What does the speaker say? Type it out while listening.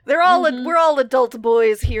We're all adult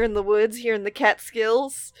boys here in the woods, here in the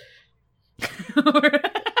Catskills.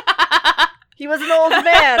 He was an old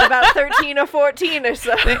man, about 13 or 14 or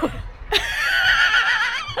so.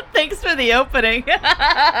 Thanks for the opening.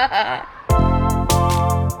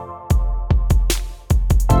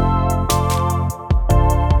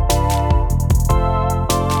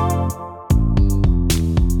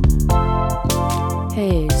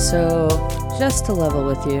 Hey, so just to level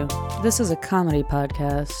with you, this is a comedy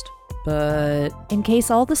podcast, but in case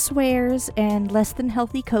all the swears and less than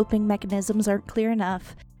healthy coping mechanisms aren't clear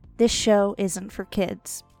enough, this show isn't for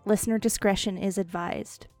kids. Listener discretion is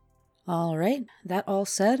advised. all right, that all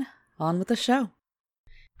said, on with the show.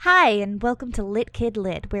 Hi, and welcome to Lit Kid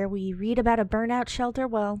Lit, where we read about a burnout shelter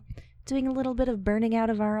while doing a little bit of burning out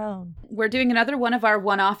of our own. We're doing another one of our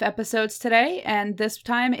one-off episodes today, and this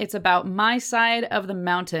time it's about My Side of the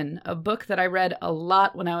Mountain, a book that I read a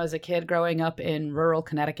lot when I was a kid growing up in rural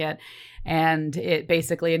Connecticut, and it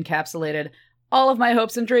basically encapsulated all of my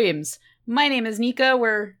hopes and dreams. My name is Nika.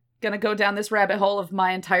 We're going to go down this rabbit hole of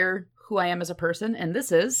my entire who I am as a person, and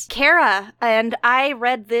this is... Kara, and I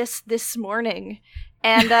read this morning.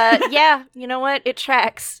 And, yeah, you know what? It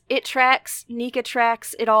tracks. It tracks. Nika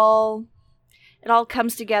tracks. It all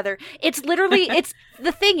comes together. It's literally,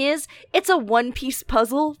 the thing is, it's a one-piece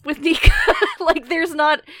puzzle with Nika. Like, there's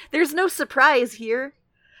no surprise here.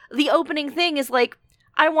 The opening thing is like,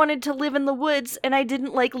 I wanted to live in the woods, and I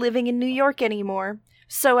didn't like living in New York anymore.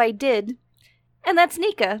 So I did. And that's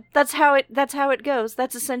Nika. That's how it goes.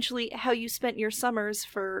 That's essentially how you spent your summers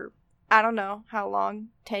for... I don't know how long,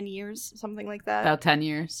 10 years, something like that. About 10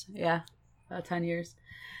 years. Yeah. About 10 years.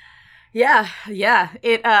 Yeah.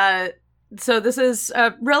 So this is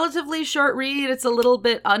a relatively short read. It's a little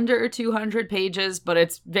bit under 200 pages, but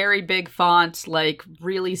it's very big font, like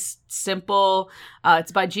really simple.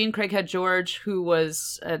 It's by Jean Craighead George, who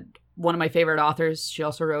was one of my favorite authors. She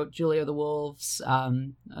also wrote Julia the Wolves, a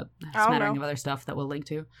smattering of other stuff that we'll link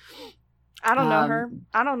to. I don't know her.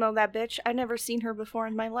 I don't know that bitch. I've never seen her before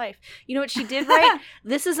in my life. You know what she did write?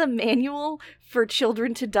 This is a manual for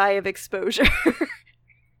children to die of exposure.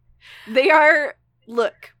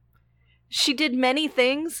 Look, she did many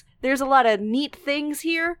things. There's a lot of neat things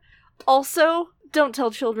here. Also, don't tell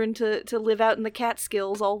children to live out in the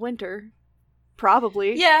Catskills all winter.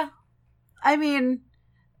 Probably. Yeah. I mean,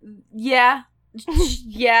 yeah.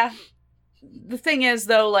 Yeah. The thing is,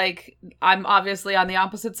 though, like, I'm obviously on the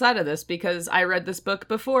opposite side of this because I read this book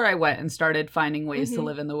before I went and started finding ways to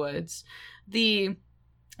live in the woods.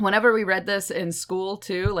 Whenever we read this in school,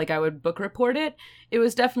 too, like, I would book report it, it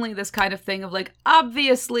was definitely this kind of thing of, like,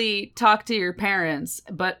 obviously talk to your parents,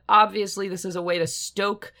 but obviously this is a way to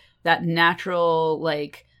stoke that natural,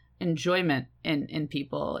 like, enjoyment in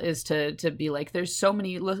people is to be like, there's so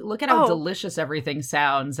many, look at how delicious everything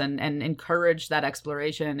sounds and encourage that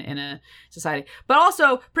exploration in a society. But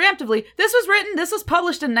also, preemptively, this was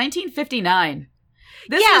published in 1959.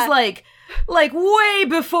 This was like way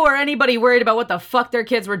before anybody worried about what the fuck their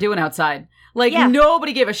kids were doing outside. Like,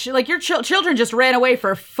 nobody gave a shit. Like, your children just ran away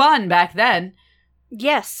for fun back then.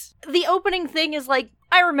 Yes. The opening thing is like,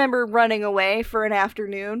 I remember running away for an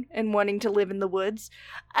afternoon and wanting to live in the woods,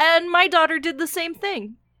 and my daughter did the same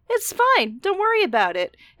thing. It's fine. Don't worry about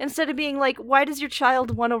it. Instead of being like, why does your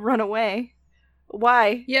child want to run away?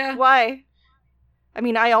 Why? Yeah. Why? I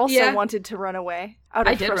mean, I also wanted to run away out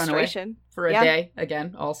of frustration. Run away for a day,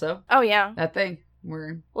 again, also. Oh, yeah. That thing.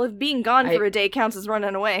 Well, if being gone for a day counts as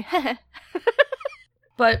running away.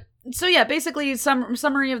 But, so yeah, basically,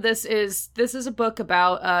 summary of this is a book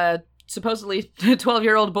about supposedly a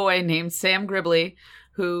 12-year-old boy named Sam Gribley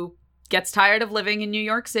who gets tired of living in New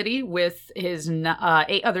York City with his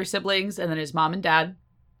 8 other siblings and then his mom and dad.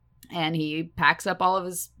 And he packs up all of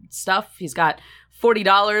his stuff. He's got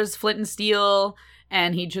 $40, flint and steel,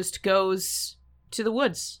 and he just goes to the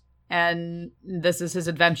woods. And this is his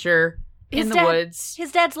adventure in the woods.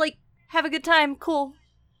 His dad's like, have a good time, cool.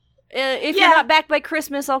 If you're not back by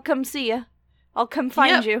Christmas, I'll come see you. I'll come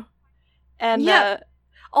find you. And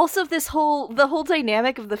also, the whole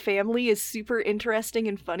dynamic of the family is super interesting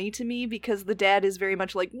and funny to me because the dad is very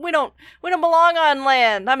much like, we don't belong on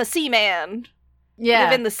land. I'm a seaman. Yeah. I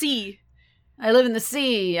live in the sea. I live in the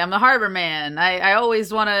sea. I'm a harbor man. I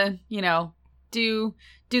always want to,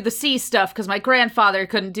 do the sea stuff because my grandfather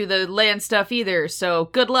couldn't do the land stuff either. So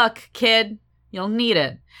good luck, kid. You'll need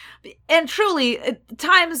it. And truly,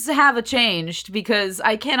 times have changed because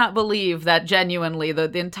I cannot believe that genuinely the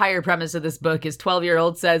entire premise of this book is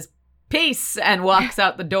 12-year-old says, peace, and walks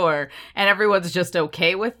out the door. And everyone's just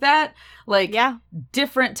okay with that. Like,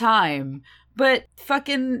 different time. But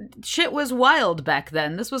fucking shit was wild back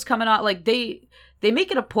then. This was coming out, like, they they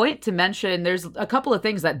make it a point to mention there's a couple of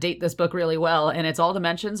things that date this book really well, and it's all the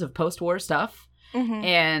mentions of post-war stuff. Mm-hmm.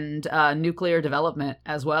 And nuclear development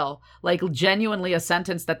as well. Like, genuinely a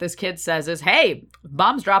sentence that this kid says is, hey,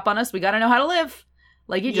 bombs drop on us, we gotta know how to live.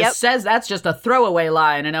 Like, he just says that's just a throwaway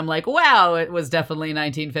line. And I'm like, wow, it was definitely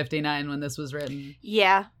 1959 when this was written.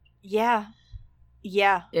 Yeah. It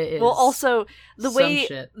is. Well, also, the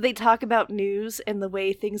way they talk about news and the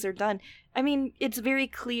way things are done, I mean, it's very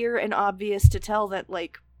clear and obvious to tell that,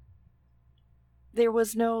 like, there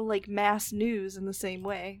was no, like, mass news in the same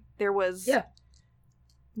way. There was... Yeah.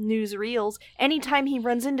 Newsreels. Anytime he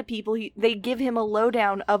runs into people, they give him a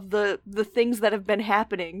lowdown of the things that have been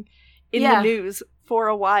happening in the news for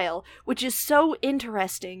a while, which is so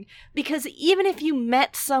interesting, because even if you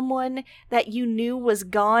met someone that you knew was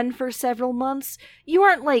gone for several months, you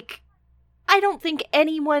aren't like, I don't think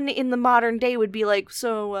anyone in the modern day would be like,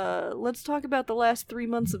 so let's talk about the last 3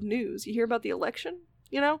 months of news. You hear about the election?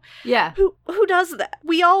 You know? Yeah. Who does that?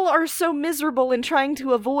 We all are so miserable in trying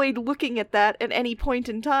to avoid looking at that at any point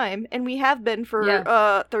in time, and we have been for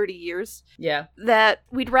 30 years. Yeah. That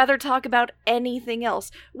we'd rather talk about anything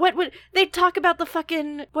else. What would they'd talk about the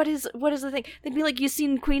fucking what is the thing? They'd be like, "You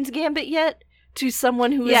seen Queen's Gambit yet?" To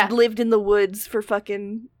someone who has lived in the woods for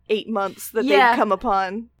fucking 8 months that they've come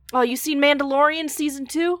upon. Oh, you seen Mandalorian season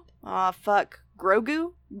 2? Aw, fuck.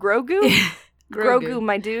 Grogu,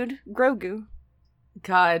 my dude. Grogu.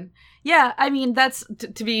 God. Yeah, I mean, that's,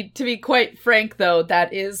 to be quite frank, though,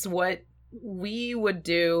 that is what we would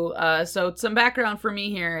do. So some background for me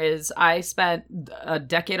here is I spent a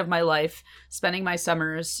decade of my life spending my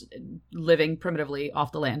summers living primitively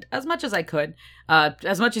off the land, as much as I could,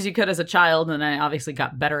 as much as you could as a child, and I obviously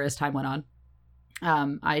got better as time went on.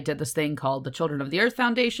 I did this thing called the Children of the Earth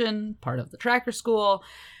Foundation, part of the Tracker School.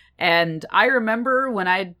 And I remember when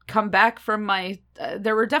I'd come back from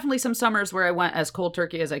there were definitely some summers where I went as cold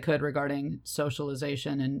turkey as I could regarding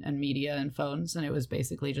socialization and media and phones. And it was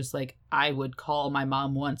basically just like, I would call my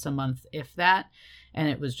mom once a month, if that, and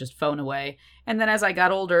it was just phone away. And then as I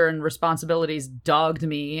got older and responsibilities dogged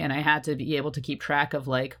me and I had to be able to keep track of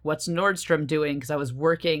like, what's Nordstrom doing? Because I was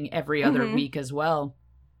working every other week as well.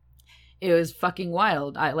 It was fucking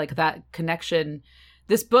wild. I like that connection.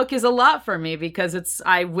 This book is a lot for me because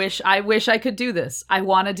I wish I could do this. I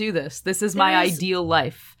want to do this. This is my ideal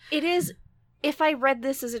life. It is. If I read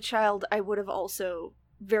this as a child, I would have also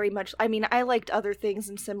very much, I mean, I liked other things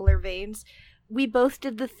in similar veins. We both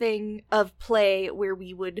did the thing of play where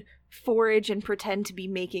we would forage and pretend to be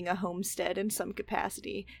making a homestead in some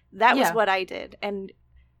capacity. That was what I did. And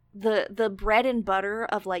the bread and butter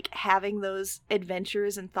of like having those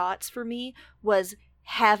adventures and thoughts for me was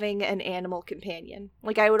having an animal companion.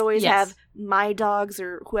 Like, I would always have my dogs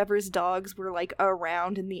or whoever's dogs were like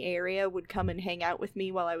around in the area would come and hang out with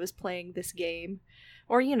me while I was playing this game,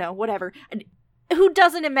 or you know, whatever. Who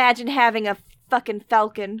doesn't imagine having a fucking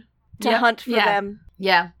falcon to hunt for them?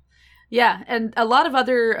 Yeah, and a lot of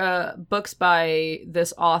other books by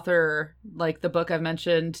this author, like the book I've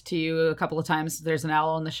mentioned to you a couple of times, There's an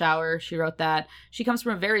Owl in the Shower, she wrote that. She comes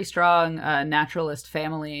from a very strong naturalist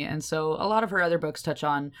family, and so a lot of her other books touch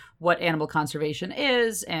on what animal conservation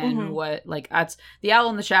is and what, like, The Owl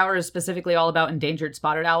in the Shower is specifically all about endangered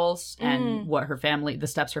spotted owls and what the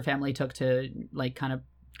steps her family took to, like, kind of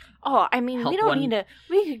Oh, I mean, we don't need to.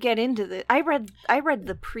 We could get into the. I read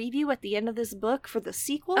the preview at the end of this book for the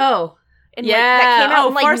sequel. Oh, and that came out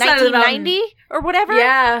in like 1990 or whatever.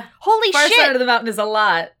 Yeah, holy Far shit! Side of the Mountain is a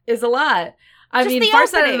lot. I mean, Far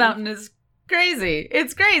Side of the Mountain is crazy.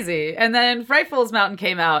 It's crazy. And then Frightful's Mountain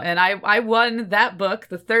came out, and I won that book,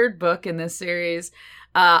 the third book in this series.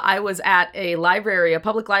 I was at a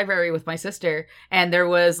public library with my sister, and there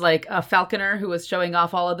was like a falconer who was showing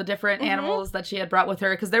off all of the different animals that she had brought with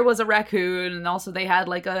her, because there was a raccoon, and also they had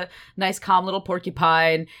like a nice calm little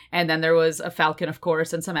porcupine, and then there was a falcon, of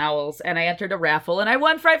course, and some owls, and I entered a raffle, and I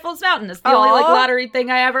won Frightful's Mountain. It's the only like lottery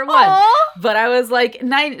thing I ever won. But I was like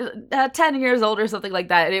 10 years old or something like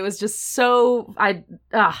that, and it was just so,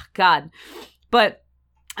 God. But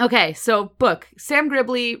okay, so book. Sam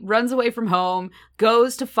Gribley runs away from home,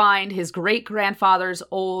 goes to find his great-grandfather's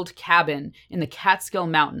old cabin in the Catskill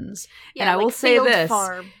Mountains. Yeah, and I like will say this.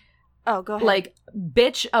 Farm. Oh, go ahead. Like,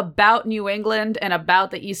 bitch about New England and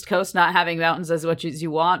about the East Coast not having mountains as much as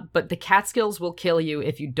you want, but the Catskills will kill you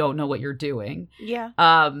if you don't know what you're doing. Yeah.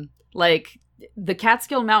 Like, the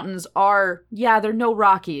Catskill Mountains are, they're no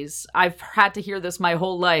Rockies. I've had to hear this my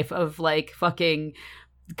whole life of, like, fucking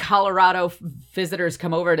Colorado visitors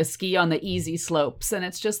come over to ski on the easy slopes, and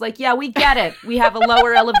it's just like, we get it, we have a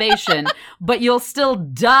lower elevation, but you'll still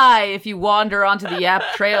die if you wander onto the Yap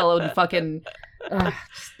Trail and fucking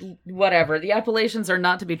Whatever. The Appalachians are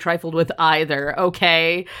not to be trifled with either,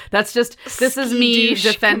 okay? That's just, this is me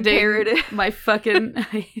defending my fucking...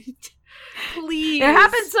 Please. It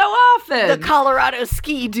happens so often. The Colorado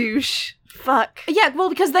ski douche. Fuck. Yeah, well,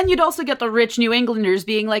 because then you'd also get the rich New Englanders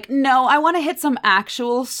being like, no, I want to hit some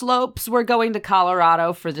actual slopes. We're going to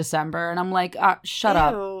Colorado for December. And I'm like, shut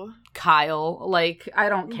up, Kyle. Like, I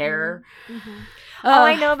don't care. Mm-hmm. All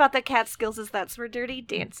I know about the Catskills is that's where Dirty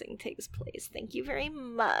Dancing takes place. Thank you very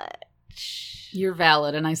much. You're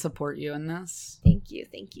valid, and I support you in this. Thank you.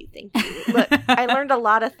 Look, I learned a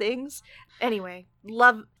lot of things. Anyway,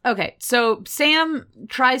 love... Okay, so Sam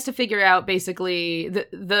tries to figure out, basically,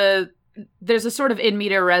 there's a sort of in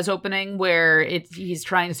media res opening where he's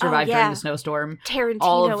trying to survive during the snowstorm. Tarantino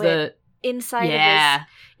all of the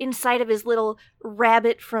inside of his little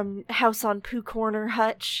rabbit from House on Pooh Corner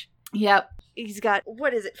hutch. Yep. He's got,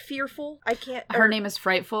 what is it, Fearful? Her name is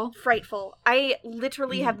Frightful. Frightful. I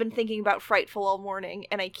literally have been thinking about Frightful all morning,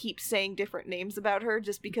 and I keep saying different names about her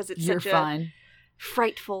just because it's You're fine.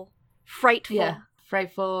 Frightful. Yeah.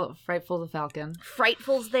 Frightful the Falcon.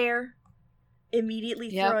 Frightful's there.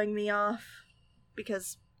 Immediately throwing me off.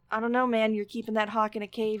 Because, I don't know, man, you're keeping that hawk in a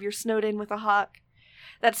cave, you're snowed in with a hawk.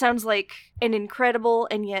 That sounds like an incredible,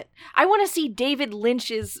 and yet, I want to see David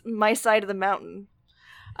Lynch's My Side of the Mountain.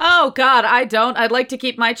 Oh, God, I don't. I'd like to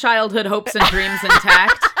keep my childhood hopes and dreams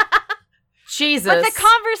intact. Jesus. But the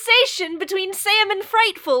conversation between Sam and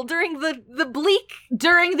Frightful during the bleak...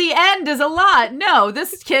 During the end is a lot. No,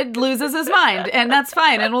 this kid loses his mind, and that's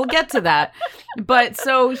fine, and we'll get to that. But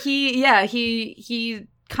so he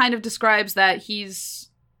kind of describes that he's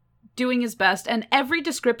doing his best, and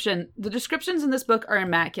the descriptions in this book are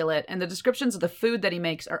immaculate, and the descriptions of the food that he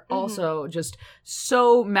makes are also just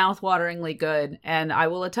so mouthwateringly good. And I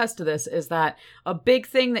will attest to this, is that a big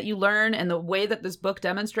thing that you learn, and the way that this book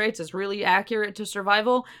demonstrates is really accurate to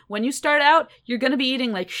survival. When you start out, you're going to be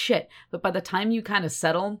eating like shit, but by the time you kind of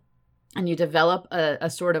settle and you develop a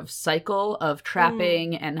sort of cycle of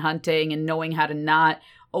trapping and hunting and knowing how to not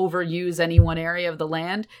overuse any one area of the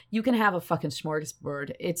land, you can have a fucking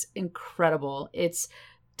smorgasbord. It's incredible. It's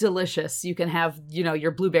delicious. You can have,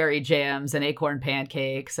 your blueberry jams and acorn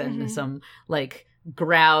pancakes and some like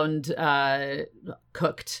ground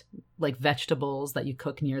cooked like vegetables that you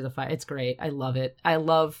cook near the fire. It's great. I love it. I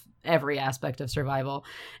love every aspect of survival.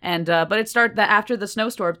 And but it started that after the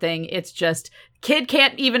snowstorm thing, it's just kid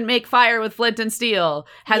can't even make fire with flint and steel,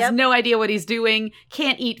 has no idea what he's doing,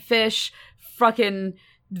 can't eat fish, fucking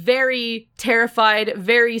very terrified,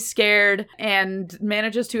 very scared, and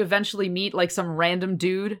manages to eventually meet like some random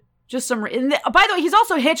dude. By the way, he's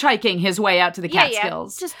also hitchhiking his way out to the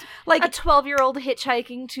Catskills. Just like a 12-year-old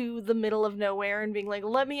hitchhiking to the middle of nowhere and being like,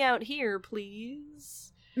 "Let me out here,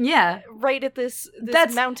 please." Yeah, right at this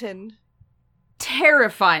mountain.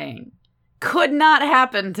 Terrifying. Could not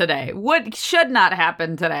happen today. Should not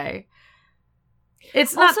happen today.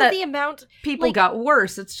 It's not that the amount people got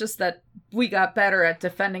worse. It's just that we got better at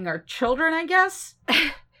defending our children, I guess.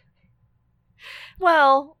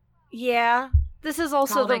 Well, yeah. This is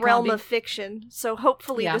also the realm of fiction, so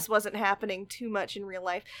hopefully this wasn't happening too much in real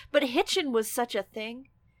life. But hitchin' was such a thing.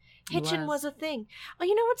 Hitchin' was a thing. Oh,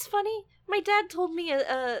 you know what's funny? My dad told me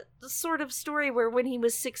a sort of story where when he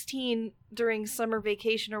was 16 during summer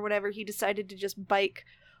vacation or whatever, he decided to just bike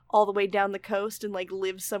all the way down the coast and like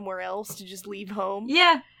live somewhere else to just leave home.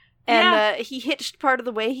 Yeah. And he hitched part of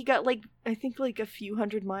the way. He got I think a few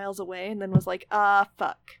hundred miles away and then was like,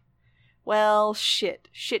 fuck. Well, shit.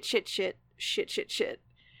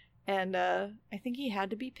 And I think he had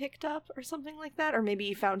to be picked up or something like that. Or maybe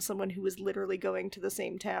he found someone who was literally going to the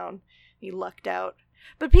same town. He lucked out.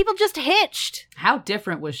 But people just hitched. How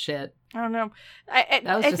different was shit? I don't know.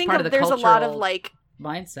 I think that there's a lot of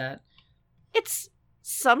mindset. It's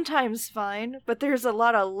sometimes fine, but there's a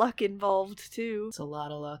lot of luck involved too. It's a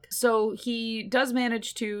lot of luck. So he does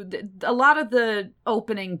manage to a lot of the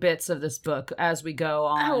opening bits of this book as we go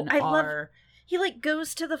on he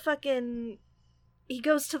goes to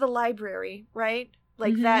the library, right?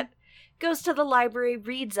 That goes to the library,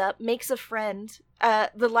 reads up, makes a friend.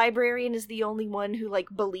 The librarian is the only one who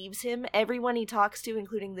believes him. Everyone he talks to,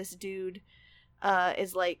 including this dude,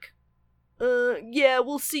 is like, yeah,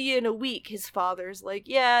 we'll see you in a week. His father's like,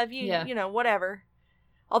 yeah, if you know, whatever.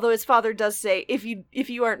 Although his father does say, if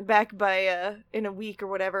you aren't back by in a week or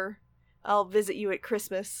whatever, I'll visit you at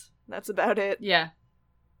Christmas. That's about it. Yeah.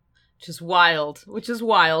 Which is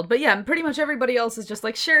wild. But yeah, pretty much everybody else is just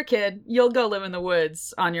like, sure, kid, you'll go live in the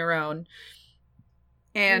woods on your own.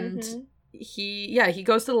 And he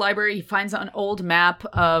goes to the library. He finds an old map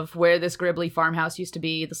of where this Gribbly farmhouse used to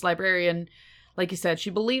be. This librarian, like you said, she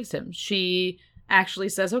believes him. She actually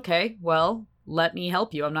says, okay, well, let me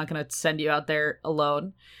help you. I'm not going to send you out there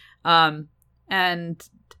alone. And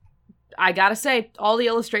I gotta say, all the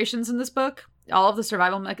illustrations in this book, all of the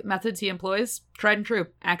survival methods he employs, tried and true,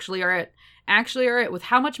 actually are it. With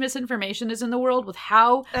how much misinformation is in the world, with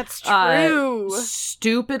how that's true,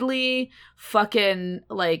 stupidly fucking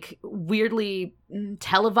like weirdly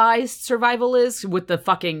televised survival is, with the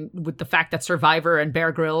fact that Survivor and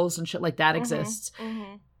Bear Grylls and shit like that exists.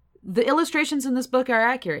 The illustrations in this book are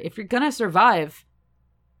accurate. If you're gonna survive,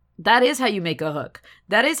 that is how you make a hook.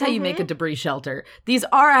 That is how you make a debris shelter. These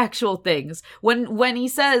are actual things. When he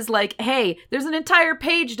says, like, hey, there's an entire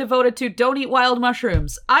page devoted to don't eat wild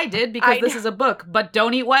mushrooms. I did because this is a book, but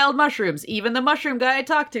don't eat wild mushrooms. Even the mushroom guy I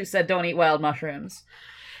talked to said don't eat wild mushrooms.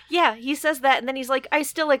 Yeah, he says that, and then he's like, I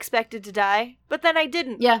still expected to die, but then I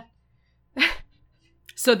didn't. Yeah.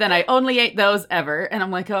 So then I only ate those ever, and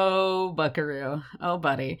I'm like, oh, buckaroo. Oh,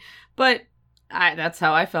 buddy. But that's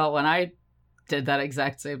how I felt when I did that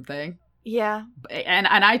exact same thing. Yeah. And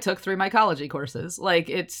I took 3 mycology courses. Like,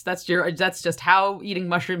 that's just how eating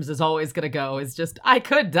mushrooms is always gonna go. Is just, I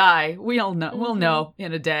could die. We'll know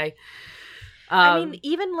in a day. I mean,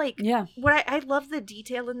 even like, yeah. What I love the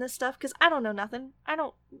detail in this stuff, because I don't know nothing.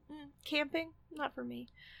 Camping, not for me.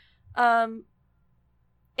 An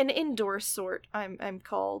indoor sort, I'm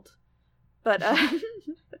called. But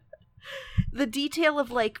the detail of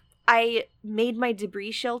like, I made my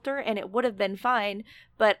debris shelter and it would have been fine,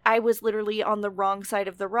 but I was literally on the wrong side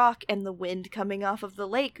of the rock and the wind coming off of the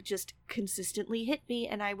lake just consistently hit me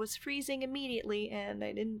and I was freezing immediately and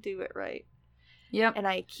I didn't do it right. Yep. And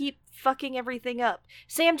I keep fucking everything up.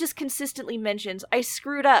 Sam just consistently mentions, I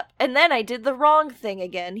screwed up and then I did the wrong thing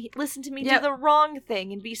again. He listened to me do the wrong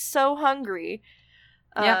thing and be so hungry.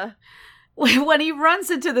 Yeah. When he runs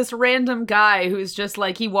into this random guy who's just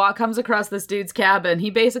like, comes across this dude's cabin, he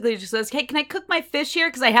basically just says, hey, can I cook my fish here?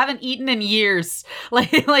 Because I haven't eaten in years.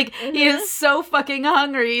 He is so fucking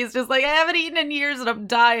hungry. He's just like, I haven't eaten in years and I'm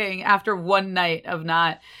dying after one night of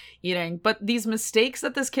not eating. But these mistakes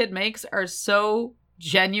that this kid makes are so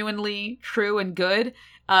genuinely true and good.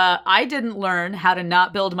 I didn't learn how to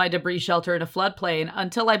not build my debris shelter in a floodplain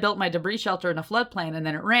until I built my debris shelter in a floodplain, and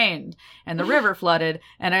then it rained and the river flooded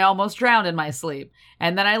and I almost drowned in my sleep.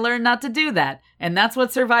 And then I learned not to do that. And that's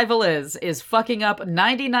what survival is fucking up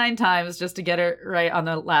 99 times just to get it right on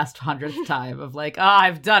the last 100th time of like,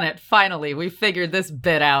 I've done it. Finally, we figured this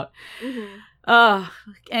bit out.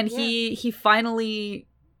 And he finally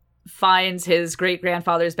finds his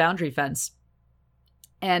great-grandfather's boundary fence.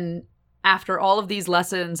 And after all of these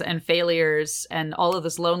lessons and failures and all of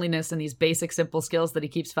this loneliness and these basic simple skills that he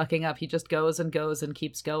keeps fucking up, he just goes and goes and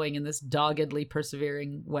keeps going in this doggedly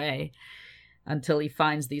persevering way until he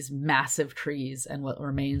finds these massive trees and what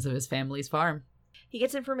remains of his family's farm. He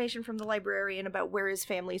gets information from the librarian about where his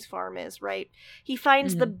family's farm is, right? He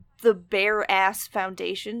finds the bare-ass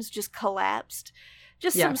foundations just collapsed.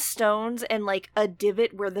 Just some stones and like a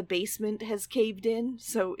divot where the basement has caved in,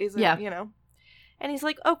 so you know. And he's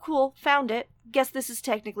like, oh, cool, found it. Guess this is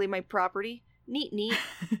technically my property. Neat.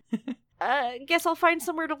 Guess I'll find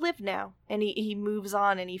somewhere to live now. And he moves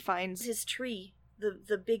on and he finds his tree,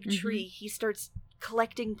 the big tree. He starts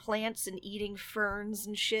collecting plants and eating ferns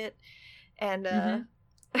and shit. And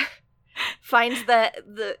finds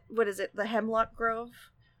the what is it, the hemlock grove?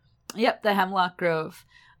 Yep, the hemlock grove.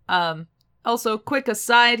 Also, quick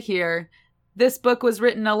aside here, this book was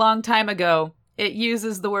written a long time ago. It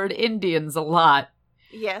uses the word Indians a lot.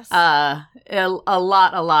 Yes. A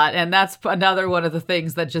lot. And that's another one of the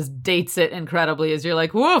things that just dates it incredibly is you're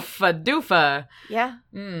like, woof, a doofa. Yeah.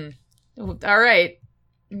 All right.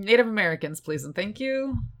 Native Americans, please and thank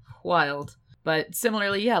you. Wild. But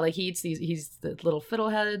similarly, like he's the little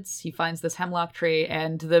fiddleheads. He finds this hemlock tree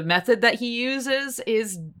and the method that he uses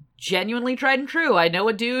is genuinely tried and true. I know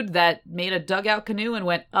a dude that made a dugout canoe and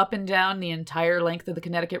went up and down the entire length of the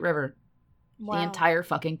Connecticut River. Wow. The entire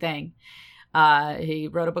fucking thing. He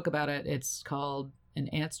wrote a book about it. It's called An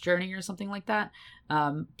Ant's Journey or something like that.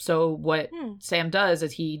 So what Sam does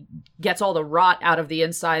is he gets all the rot out of the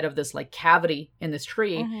inside of this like cavity in this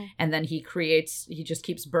tree, and then he just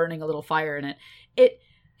keeps burning a little fire in it.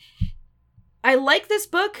 I like this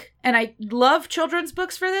book, and I love children's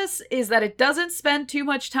books for this, is that it doesn't spend too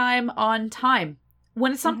much time on time.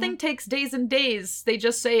 When something takes days and days, they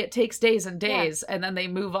just say it takes days and days, and then they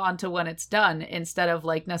move on to when it's done, instead of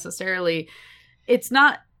like necessarily, it's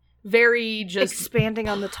not very just expanding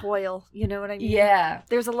on the toil, you know what I mean? Yeah.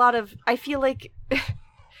 There's a lot of, I feel like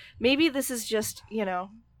maybe this is just, you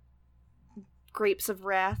know, grapes of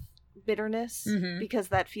wrath, bitterness, because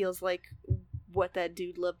that feels like what that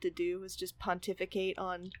dude loved to do, is just pontificate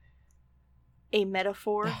on a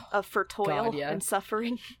metaphor for toil God, yeah. and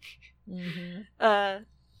suffering. Mm-hmm.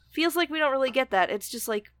 Feels like we don't really get that. It's just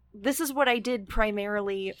like, this is what I did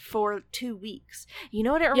primarily for 2 weeks. You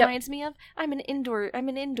know what it reminds me of? I'm an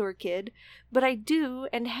indoor kid, but I do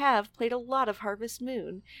and have played a lot of Harvest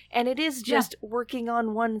Moon. And it is just working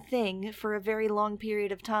on one thing for a very long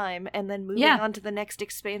period of time and then moving on to the next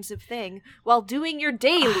expansive thing while doing your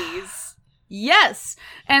dailies. Yes.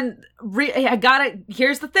 And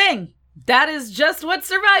here's the thing. That is just what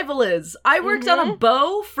survival is. I worked on a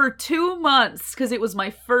bow for 2 months because it was my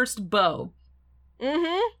first bow.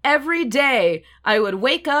 Every day I would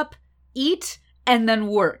wake up, eat, and then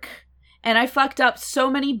work. And I fucked up so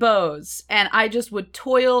many bows, and I just would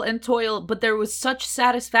toil and toil, but there was such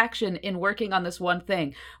satisfaction in working on this one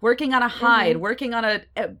thing. Working on a hide, working on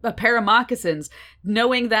a pair of moccasins,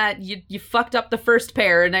 knowing that you fucked up the first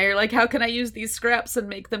pair, and now you're like, how can I use these scraps and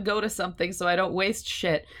make them go to something so I don't waste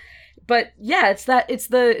shit? But yeah, it's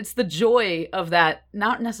the joy of that,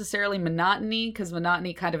 not necessarily monotony, because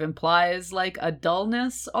monotony kind of implies like a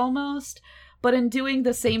dullness almost, but in doing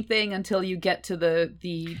the same thing until you get to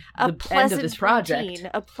the end of this project. Routine,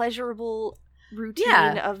 a pleasurable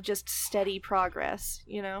routine of just steady progress,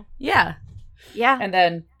 you know? Yeah. Yeah. And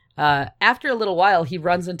then after a little while, he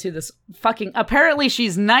runs into this fucking, apparently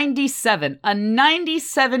she's 97, a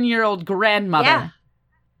 97-year-old grandmother. Yeah.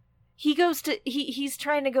 He goes to, he's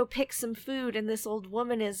trying to go pick some food, and this old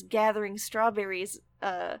woman is gathering strawberries,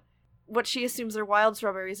 what she assumes are wild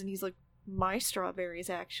strawberries, and he's like, my strawberries,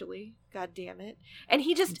 actually. God damn it. And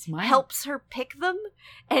he just helps her pick them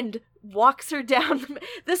and walks her down.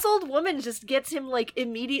 This old woman just gets him, like,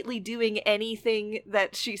 immediately doing anything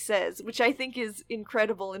that she says, which I think is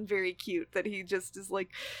incredible and very cute, that he just is like,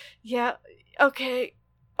 yeah, okay.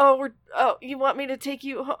 Oh, you want me to take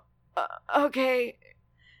you home? Okay.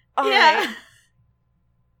 All right.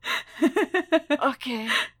 Okay.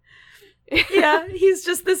 Yeah, he's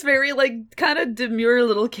just this very, like, kind of demure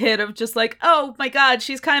little kid of just like, oh my god,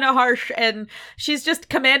 she's kind of harsh and she's just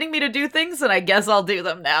commanding me to do things and I guess I'll do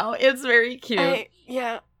them now. It's very cute.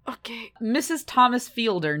 Yeah, okay. Mrs. Thomas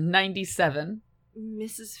Fielder, 97.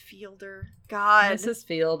 Mrs. Fielder. God. Mrs.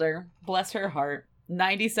 Fielder. Bless her heart.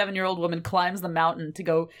 97-year-old woman climbs the mountain to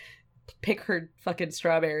go pick her fucking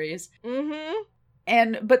strawberries.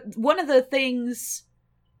 But one of the things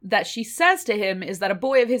that she says to him is that a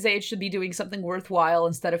boy of his age should be doing something worthwhile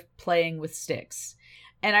instead of playing with sticks.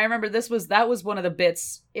 And I remember that was one of the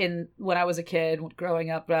bits in when I was a kid growing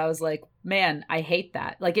up, but I was like, man, I hate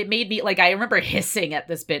that. Like, it made me, like, I remember hissing at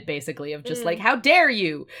this bit, basically, of just like, how dare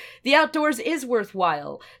you? The outdoors is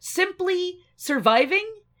worthwhile. Simply surviving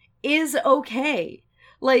is okay.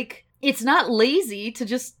 Like, it's not lazy to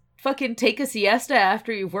just fucking take a siesta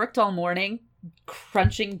after you've worked all morning,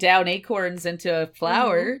 crunching down acorns into a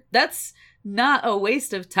flour. That's not a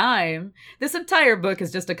waste of time. This entire book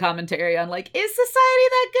is just a commentary on, like, is society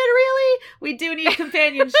that good, really? We do need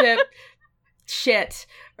companionship. Shit.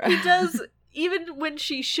 He does, even when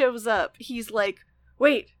she shows up, he's like,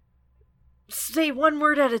 wait, say one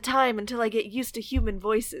word at a time until I get used to human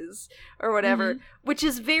voices, or whatever. Which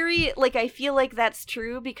is very, like, I feel like that's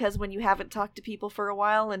true, because when you haven't talked to people for a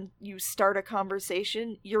while and you start a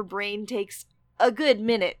conversation, your brain takes a good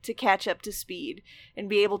minute to catch up to speed and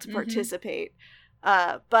be able to participate.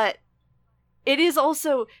 But it is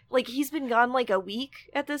also, like, he's been gone like a week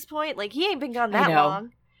at this point. Like, he ain't been gone that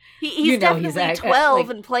long. He's definitely 12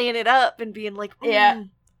 and playing it up and being like, the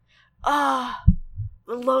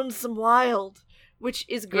lonesome wild, which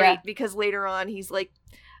is great because later on he's like,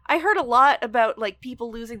 I heard a lot about, like,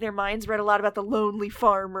 people losing their minds, read a lot about the lonely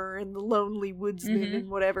farmer and the lonely woodsman and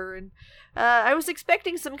whatever, and I was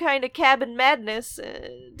expecting some kind of cabin madness.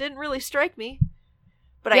 Didn't really strike me.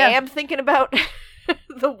 But I am thinking about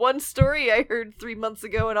the one story I heard 3 months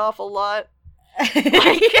ago an awful lot.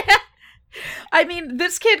 I mean,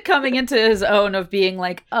 this kid coming into his own of being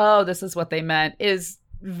like, oh, this is what they meant, is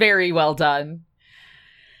very well done.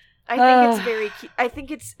 I think it's very cute. I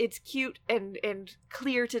think it's cute and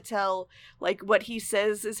clear to tell, like, what he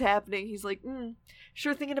says is happening. He's like,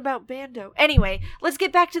 sure thinking about Bando. Anyway, let's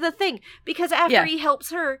get back to the thing, because after he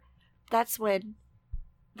helps her, that's when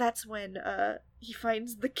he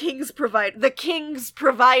finds the King's Provider. The King's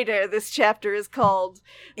Provider, this chapter is called.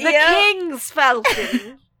 The King's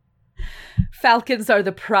Falcon. Falcons are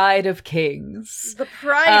the pride of kings. The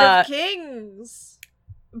pride of kings.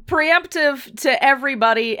 Preemptive to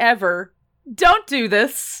everybody ever. Don't do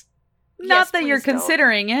this. Not that you're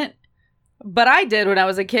considering it. But I did when I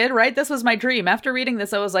was a kid, right? This was my dream. After reading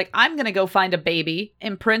this, I was like, I'm going to go find a baby,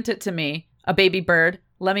 imprint it to me, a baby bird,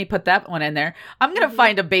 Let me put that one in there. I'm going to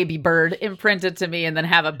find a baby bird, imprint it to me, and then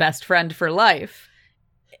have a best friend for life.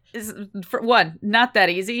 For one, not that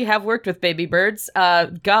easy. Have worked with baby birds.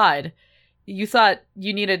 God, you thought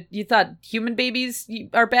human babies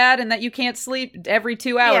are bad and that you can't sleep every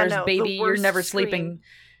 2 hours, baby. You're never sleeping.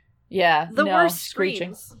 Yeah, the worst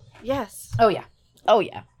screeching. Screams. Yes. Oh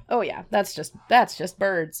yeah. That's just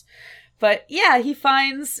birds. But yeah, he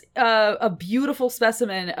finds a beautiful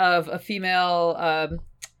specimen of a female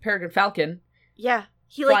peregrine falcon. Yeah.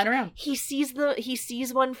 Flying around. He sees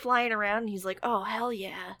one flying around and he's like, "Oh, hell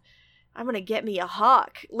yeah. I'm going to get me a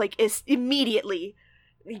hawk." Like immediately.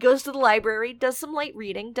 He goes to the library, does some light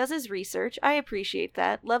reading, does his research. I appreciate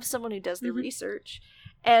that. Love someone who does their research.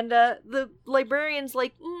 And the librarian's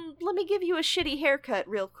like, "Let me give you a shitty haircut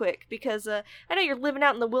real quick because I know you're living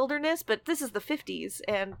out in the wilderness, but this is the 50s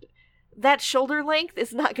and that shoulder length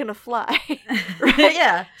is not going to fly." Right?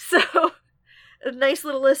 Yeah. So a nice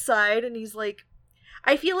little aside, and he's like,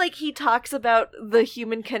 I feel like he talks about the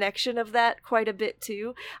human connection of that quite a bit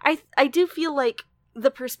too. I do feel like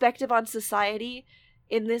the perspective on society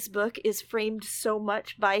in this book is framed so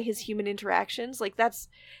much by his human interactions. Like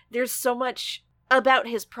there's so much about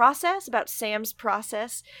his process, about Sam's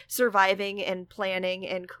process, surviving and planning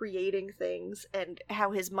and creating things and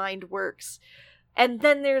how his mind works. And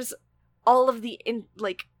then there's all of the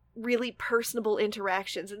really personable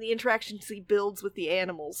interactions and the interactions he builds with the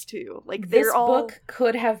animals too. Like this book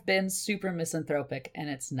could have been super misanthropic, and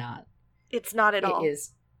it's not. It's not at all.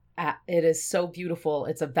 It is so beautiful.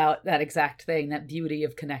 It's about that exact thing, that beauty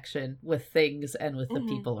of connection with things and with the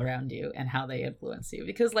people around you and how they influence you.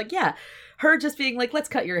 Because her just being like, "Let's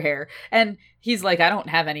cut your hair," and he's like, "I don't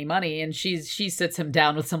have any money," and she sits him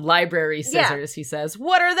down with some library scissors. Yeah. He says,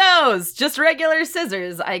 "What are those? Just regular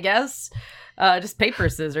scissors, I guess. Just paper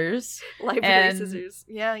scissors." Library scissors.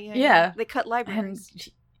 Yeah. They cut libraries.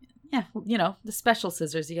 And the special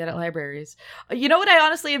scissors you get at libraries. You know what I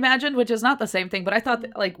honestly imagined, which is not the same thing, but I thought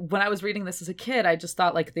that, when I was reading this as a kid, I just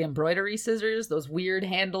thought the embroidery scissors, those weird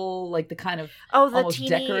handle, the kind of almost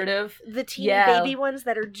decorative. The teeny baby ones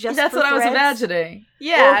that are just That's for what threads. I was imagining.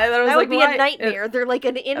 Yeah. That would be a nightmare. They're like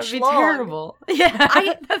an inch long. Terrible.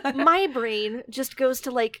 Yeah. My brain just goes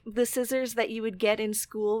to the scissors that you would get in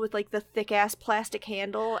school with the thick ass plastic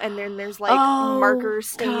handle, and then there's marker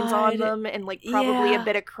stains on them and probably a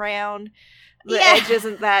bit of crayon. The edge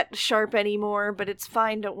isn't that sharp anymore, but it's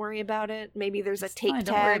fine. Don't worry about it. Maybe there's a tape tag.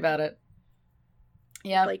 Don't worry about it.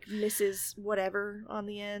 Yeah. Mrs. whatever on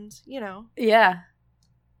the end, Yeah.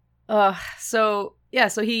 So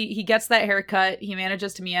he gets that haircut. He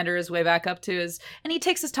manages to meander his way back up to and he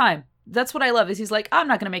takes his time. That's what I love, is he's like, "I'm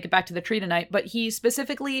not going to make it back to the tree tonight." But he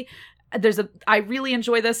specifically, I really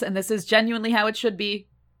enjoy this, and this is genuinely how it should be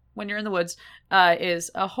when you're in the woods,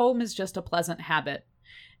 is a home is just a pleasant habit.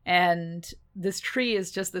 And this tree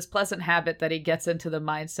is just this pleasant habit that he gets into the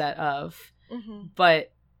mindset of.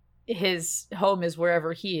 But his home is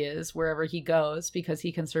wherever he is, wherever he goes, because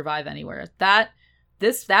he can survive anywhere. That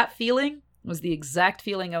feeling was the exact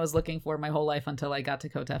feeling I was looking for my whole life until I got to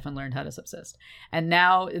Kotef and learned how to subsist. And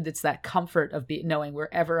now it's that comfort of knowing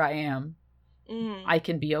wherever I am, I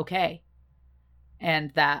can be okay.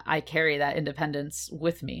 And that I carry that independence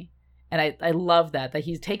with me. And I love that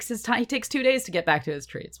he takes his time. He takes 2 days to get back to his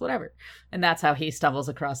tree. It's whatever. And that's how he stumbles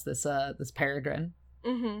across this peregrine.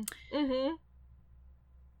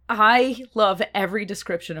 I love every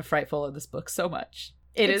description of Frightful in this book so much.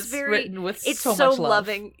 It's written with so much love. It's so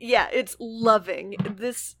loving. Yeah, it's loving.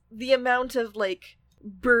 The amount of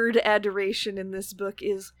bird adoration in this book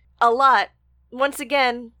is a lot. Once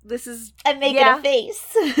again, this is... I'm making a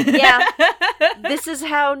face. Yeah. This is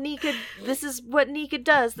what Nika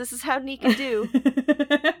does. This is how Nika do.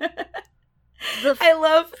 I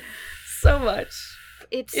love so much.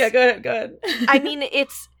 Yeah, go ahead. I mean,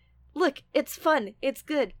 it's fun. It's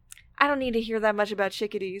good. I don't need to hear that much about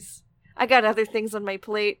chickadees. I got other things on my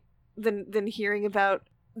plate than hearing about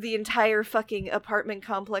the entire fucking apartment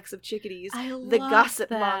complex of chickadees. The gossip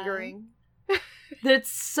mongering.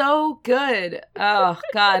 That's so good. Oh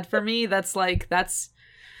God, for me that's my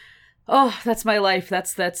life.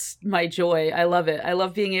 That's my joy. I love it. I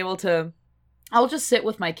love being able to I'll just sit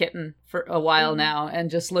with my kitten for a while now and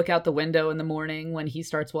just look out the window in the morning when he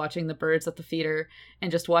starts watching the birds at the feeder and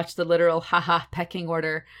just watch the literal pecking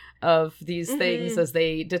order of these things as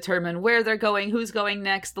they determine where they're going, who's going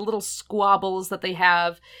next, the little squabbles that they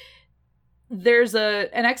have. There's an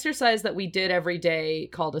exercise that we did every day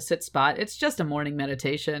called a sit spot. It's just a morning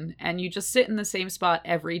meditation, and you just sit in the same spot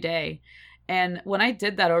every day. And when I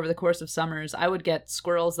did that over the course of summers, I would get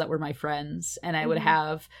squirrels that were my friends, and I would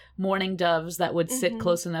have mourning doves that would sit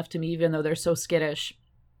close enough to me, even though they're so skittish.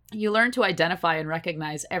 you learn to identify and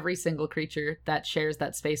recognize every single creature that shares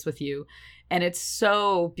that space with you. And it's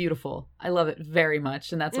so beautiful. I love it very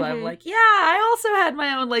much. And that's why I'm like, yeah, I also had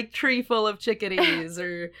my own like tree full of chickadees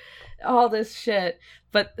or all this shit.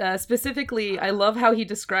 But specifically, I love how he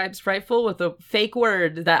describes Frightful with a fake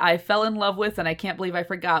word that I fell in love with and I can't believe I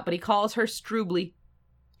forgot. But he calls her Strubly.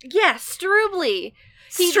 Yeah, Strubly.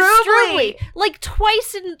 Strubly! Like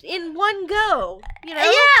twice in one go, you know?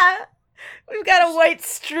 Yeah! We've got a white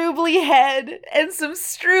Strubly head and some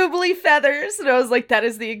Strubly feathers. And I was like, that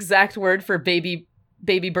is the exact word for baby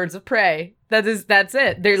birds of prey. That's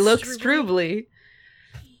it. They look Strubly.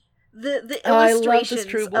 The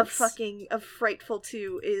illustrations of Frightful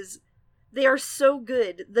 2 they are so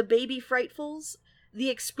good. The baby Frightfuls, the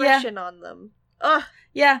expression on them. Ugh.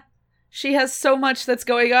 Yeah. She has so much that's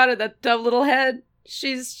going on in that dumb little head.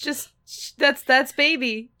 She's just, that's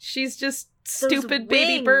baby. She's just stupid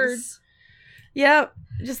baby bird. Yeah,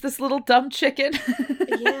 just this little dumb chicken.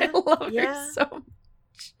 Yeah, I love her so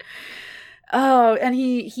much. Oh, and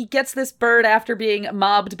he gets this bird after being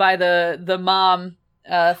mobbed by the mom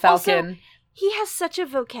falcon. Also, he has such a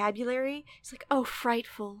vocabulary. He's like, "Oh,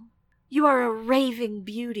 Frightful, you are a raving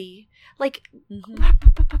beauty." Like,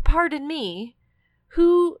 pardon me,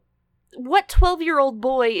 what 12-year-old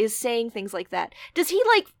boy is saying things like that? Does he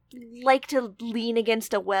like to lean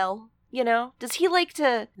against a well? You know? Does he like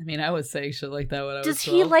to... I mean, I was saying shit like that when I was 12. Does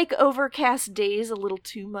he like overcast days a little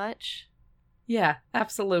too much? Yeah,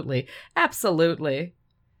 absolutely. Absolutely.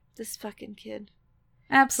 This fucking kid.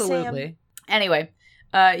 Absolutely. Sam. Anyway,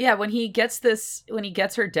 when he gets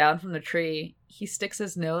her down from the tree, he sticks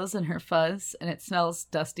his nose in her fuzz and it smells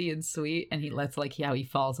dusty and sweet, and that's like how he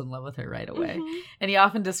falls in love with her right away. Mm-hmm. And he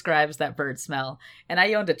often describes that bird smell. And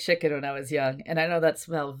I owned a chicken when I was young, and I know that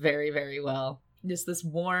smell very, very well. Just this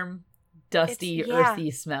warm, dusty, earthy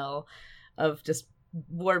smell of just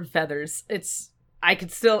warm feathers. I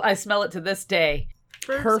smell it to this day.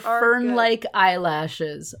 Birds her fern-like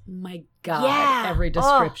eyelashes. My God, every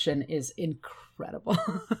description is incredible.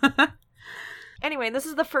 Anyway, this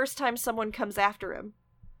is the first time someone comes after him.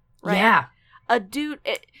 Right? Yeah. A dude,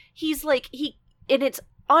 and it's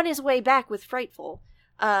on his way back with Frightful.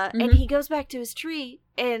 And he goes back to his tree,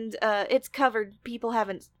 and it's covered.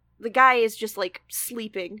 The guy is just like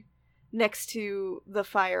sleeping next to the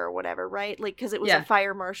fire or whatever, right? Like, because it was a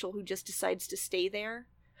fire marshal who just decides to stay there.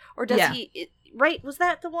 Or does he... Right? Was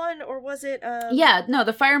that the one? Or was it... Yeah, no,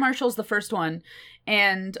 the fire marshal's the first one.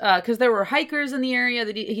 And because there were hikers in the area,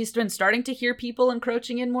 that he's been starting to hear people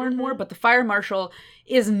encroaching in more and more, but the fire marshal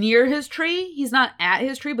is near his tree. He's not at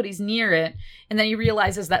his tree, but he's near it. And then he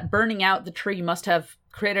realizes that burning out the tree must have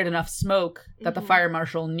created enough smoke that the fire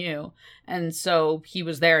marshal knew. And so he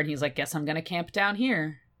was there, and he's like, guess I'm gonna camp down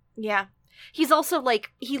here. Yeah. He's also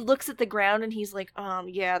like, he looks at the ground and he's like,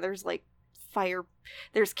 there's like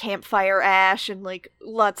there's campfire ash and like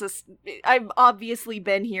lots of, I've obviously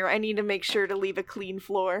been here. I need to make sure to leave a clean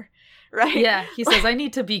floor. Right? Yeah. He says, I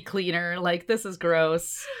need to be cleaner. Like, this is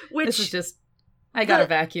gross. This is just, I gotta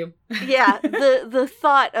vacuum. Yeah. The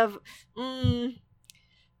thought of,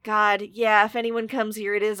 God, yeah, if anyone comes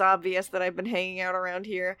here, it is obvious that I've been hanging out around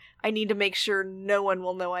here. I need to make sure no one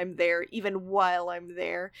will know I'm there, even while I'm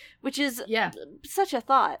there. Which is such a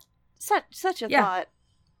thought. Such a thought.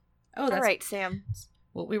 Oh, that's all right, Sam.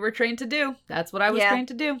 What we were trained to do. That's what I was trained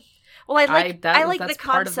to do. Well, I like the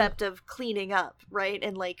concept of cleaning up, right?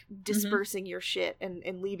 And like dispersing your shit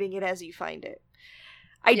and leaving it as you find it.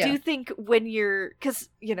 I do think when you're, because,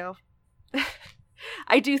 you know,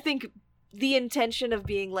 I do think the intention of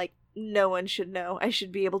being like, no one should know. I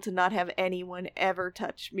should be able to not have anyone ever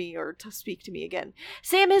touch me or to speak to me again.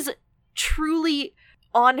 Sam is truly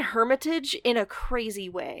on Hermitage in a crazy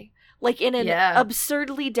way. Like, in an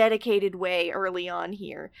absurdly dedicated way early on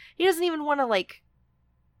here. He doesn't even want to, like,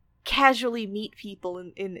 casually meet people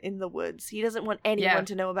in the woods. He doesn't want anyone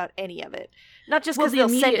to know about any of it. Not just because they'll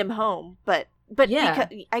send him home, but because,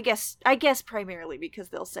 I guess primarily because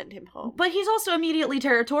they'll send him home. But he's also immediately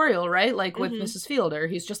territorial, right? Like, with Mrs. Fielder,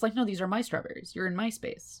 he's just like, no, these are my strawberries. You're in my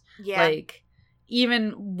space. Yeah. Like,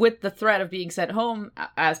 even with the threat of being sent home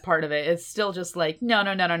as part of it, it's still just like,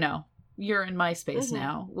 no. You're in my space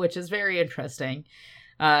now, which is very interesting.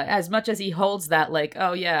 As much as he holds that, like,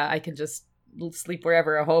 oh yeah, I can just sleep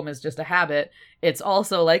wherever a home is just a habit, it's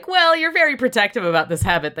also like, well, you're very protective about this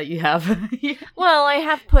habit that you have. Well, I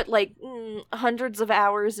have put like hundreds of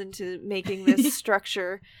hours into making this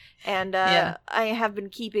structure, and I have been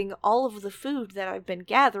keeping all of the food that I've been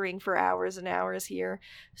gathering for hours and hours here,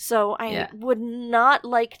 so I would not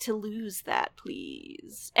like to lose that,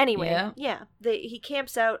 please. Anyway, he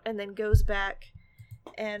camps out and then goes back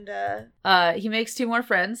And he makes 2 more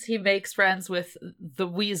friends. He makes friends with the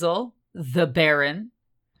weasel, the Baron.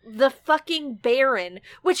 the fucking Baron,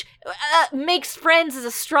 which makes friends is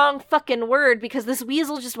a strong fucking word because this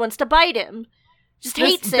weasel just wants to bite him. Just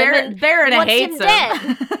hates him and Baron wants hates him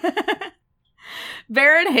dead.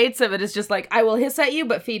 Baron hates him and is just like, I will hiss at you,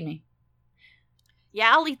 but feed me.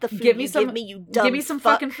 Yeah, I'll eat the food Give me you some, give me, you dumb give me some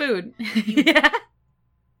fuck. fucking food. Yeah.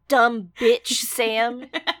 Dumb bitch, Sam.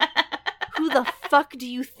 Who the fuck do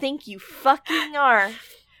you think you fucking are?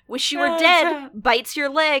 Wish you were dead, bites your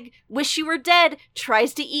leg. Wish you were dead,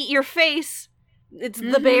 tries to eat your face. It's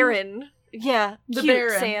the Baron. Yeah, The cute,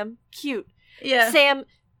 Baron. Sam. Cute. Yeah. Sam,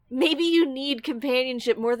 maybe you need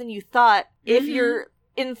companionship more than you thought if you're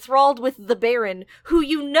enthralled with the Baron, who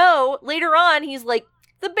you know later on he's like,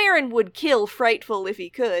 the Baron would kill Frightful if he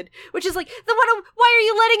could. Which is like, why are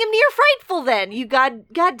you letting him near Frightful then? You god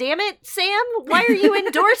damn it, Sam? Why are you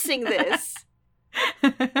endorsing this?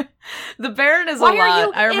 The Baron is Why a lot. are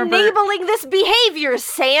you I remember, enabling this behavior,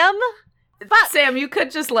 Sam? Sam, you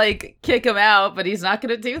could just like kick him out, but he's not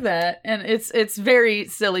going to do that. And it's very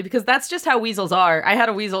silly because that's just how weasels are. I had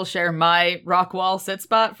a weasel share my rock wall sit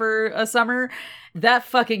spot for a summer. That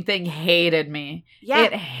fucking thing hated me. Yeah.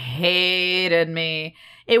 It hated me.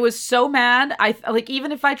 It was so mad. I like,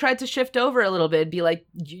 even if I tried to shift over a little bit, it'd be like,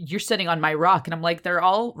 you're sitting on my rock. And I'm like, they're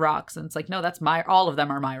all rocks. And it's like, no, all of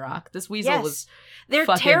them are my rock. This weasel was They're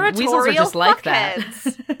fucking, territorial weasels are just like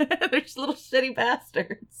fuckheads. that. They're just little shitty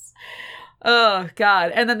bastards. Oh,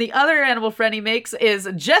 God. And then the other animal friend he makes is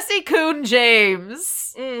Jesse Coon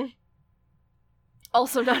James.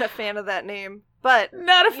 Also not a fan of that name, but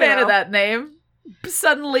Not a fan of that name.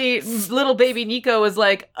 Suddenly, little baby Nico was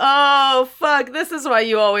like, oh, fuck, this is why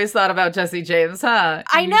you always thought about Jesse James, huh?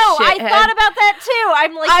 I You know, I shithead." thought about that too.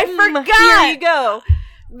 I'm like, I forgot. Here you go.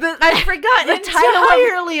 I forgot the title of-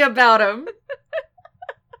 entirely about him.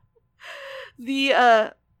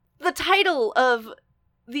 The title of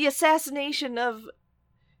the assassination of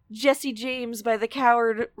Jesse James by the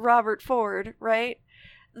coward Robert Ford, right?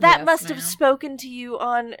 That Yes, must have ma'am. spoken to you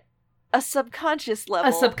on a subconscious level.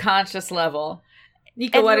 A subconscious level.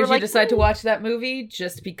 Nico, And why you were did you like, decide to watch that movie?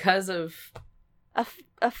 Just because of... a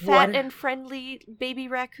fat What? and friendly baby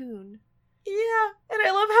raccoon. Yeah, and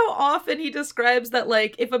I love how often he describes that,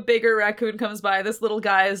 like, if a bigger raccoon comes by, this little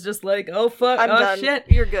guy is just like, oh, fuck, I'm oh, done. shit.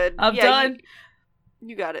 You're good. I'm Yeah, done.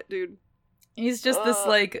 You got it, dude. He's just this, Ugh.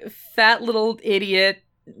 like, fat little idiot.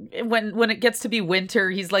 When it gets to be winter,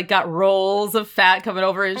 he's, like, got rolls of fat coming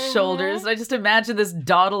over his shoulders. And I just imagine this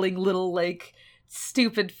dawdling little, like,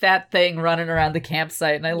 stupid fat thing running around the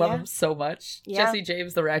campsite, and I love Yeah. him so much. Yeah. Jesse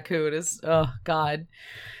James the raccoon is, oh, God.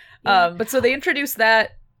 Yeah. But so they introduced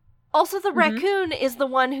that. Also, the Mhm. raccoon is the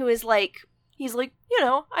one who is like, he's like, you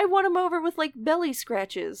know, I want him over with like belly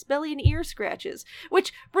and ear scratches,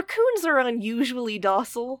 which raccoons are unusually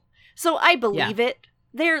docile, so I believe it.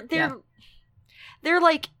 They're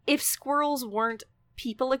like if squirrels weren't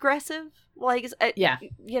people aggressive, like Yeah.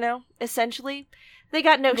 you know, essentially, they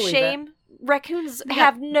got no I believe shame. Raccoons Yeah.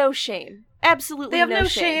 have no shame. Absolutely, They have no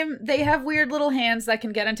shame. shame. They have weird little hands that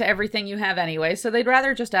can get into everything you have anyway, so they'd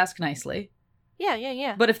rather just ask nicely.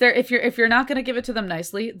 Yeah. But if you're not going to give it to them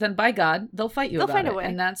nicely, then by God, they'll fight you They'll about find it. a way.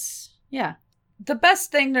 And that's the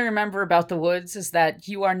best thing to remember about the woods is that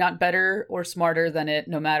you are not better or smarter than it,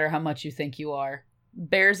 no matter how much you think you are.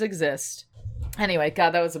 Bears exist. Anyway,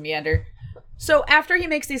 God, that was a meander. So after he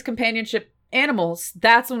makes these companionship animals,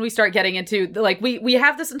 that's when we start getting into like we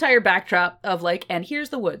have this entire backdrop of like, and here's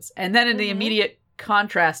the woods, and then in the immediate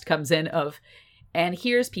contrast comes in of, and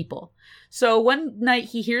here's people. So one night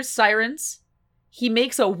he hears sirens. He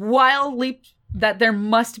makes a wild leap that there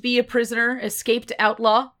must be a prisoner, escaped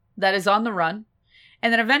outlaw that is on the run,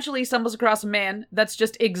 and then eventually he stumbles across a man that's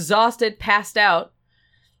just exhausted, passed out,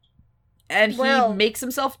 and he makes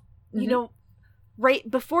himself. You know,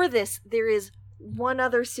 right before this, there is one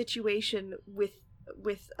other situation with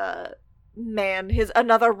Man,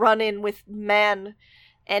 another run-in with Man,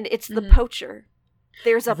 and it's the poacher.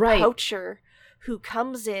 There's a poacher who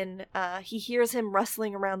comes in, he hears him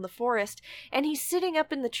rustling around the forest, and he's sitting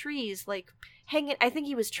up in the trees, like, hanging, I think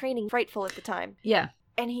he was training Frightful at the time. Yeah.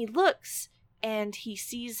 And he looks, and he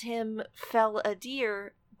sees him fell a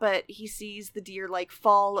deer, but he sees the deer, like,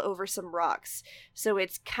 fall over some rocks. So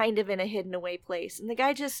it's kind of in a hidden away place. And the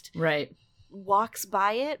guy just walks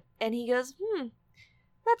by it, and he goes,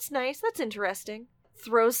 that's nice, that's interesting.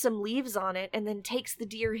 Throws some leaves on it, and then takes the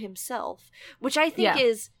deer himself, which I think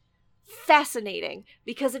is fascinating,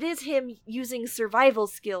 because it is him using survival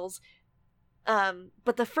skills,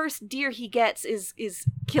 but the first deer he gets is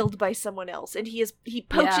killed by someone else, and he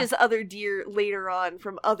poaches other deer later on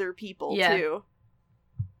from other people too.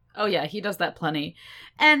 Oh yeah, he does that plenty.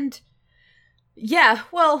 And yeah,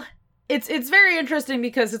 well, it's very interesting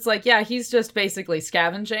because it's like, yeah, he's just basically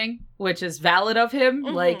scavenging, which is valid of him.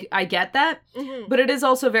 Mhm. Like, I get that. Mhm. But it is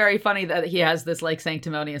also very funny that he has this, like,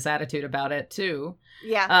 sanctimonious attitude about it, too.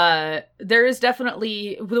 Yeah. There is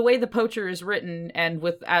definitely, the way The Poacher is written, and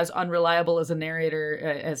with as unreliable as a narrator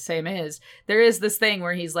as Sam is, there is this thing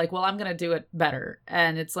where he's like, well, I'm gonna do it better.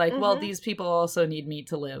 And it's like, well, Mhm. these people also need meat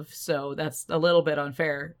to live, so that's a little bit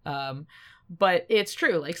unfair. But it's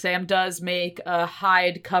true, like, Sam does make a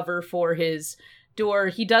hide cover for his door.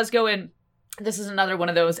 He does go in. This is another one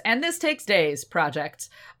of those, and this takes days projects.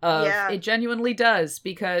 Yeah. It genuinely does,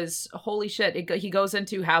 because holy shit, he goes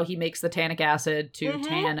into how he makes the tannic acid to Mhm.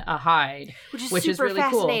 tan a hide. Which is which is super really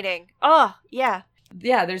cool. fascinating. Oh, yeah.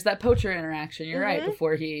 Yeah, there's that poacher interaction. You're right, Mhm.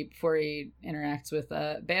 before he interacts with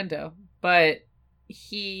Bando. But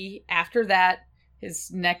he, after that,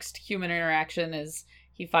 his next human interaction is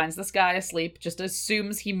he finds this guy asleep, just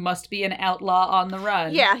assumes he must be an outlaw on the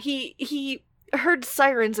run. Yeah, he heard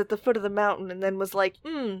sirens at the foot of the mountain and then was like,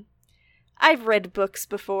 I've read books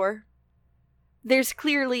before. There's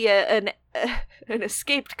clearly an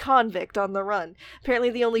escaped convict on the run.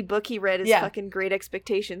 Apparently the only book he read is Yeah. fucking Great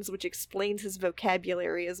Expectations, which explains his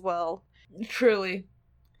vocabulary as well. Truly.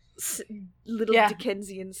 Little Yeah.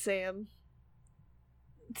 Dickensian Sam.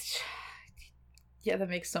 Yeah, that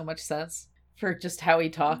makes so much sense. For just how he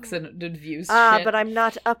talks and views shit. But I'm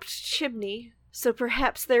not up chimney, so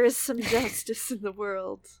perhaps there is some justice in the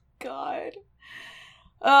world. God.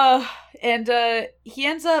 And he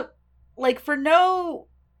ends up, like, for no...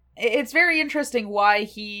 It's very interesting why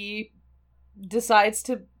he decides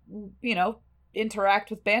to, you know,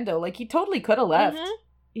 interact with Bando. Like, he totally could have left. Mhm.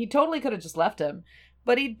 He totally could have just left him.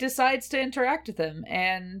 But he decides to interact with him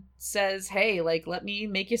and says, hey, like, let me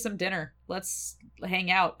make you some dinner. Let's hang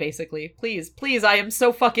out, basically. Please, I am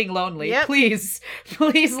so fucking lonely. Yep. Please,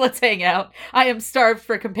 let's hang out. I am starved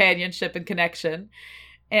for companionship and connection.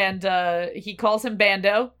 And he calls him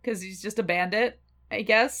Bando, because he's just a bandit, I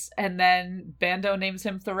guess. And then Bando names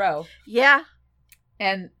him Thoreau. Yeah.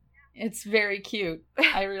 And it's very cute.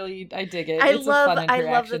 I dig it. I It's love- a fun I love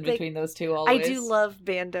interaction that they- between those two always. I do love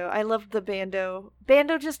Bando. I love the Bando.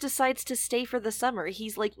 Bando just decides to stay for the summer.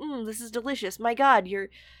 He's like, this is delicious. My God, your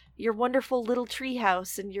wonderful little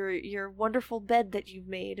treehouse and your wonderful bed that you've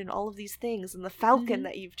made and all of these things and the falcon Mhm.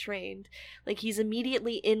 that you've trained. Like, he's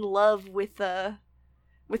immediately in love with the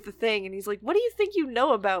thing, and he's like, what do you think you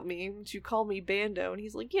know about me that you call me Bando? And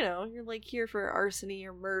he's like, you're like here for arsony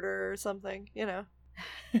or murder or something,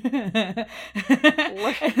 This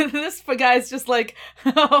guy's just like,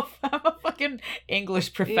 oh, I'm a fucking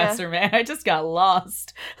English professor, man. I just got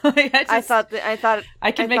lost. Like, I thought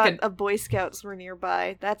I can make thought a Boy Scouts were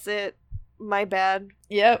nearby. That's it. My bad.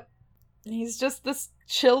 Yep. He's just this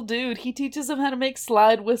chill dude. He teaches him how to make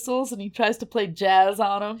slide whistles, and he tries to play jazz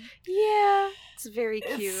on them. Yeah. It's very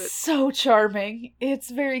cute. It's so charming. It's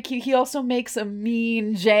very cute. He also makes a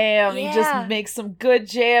mean jam. Yeah. He just makes some good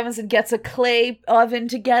jams and gets a clay oven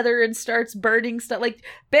together and starts burning stuff. Like,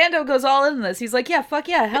 Bando goes all in this. He's like, yeah, fuck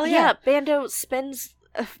yeah, hell yeah. Bando spends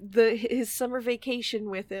his summer vacation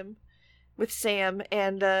with Sam,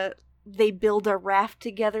 and they build a raft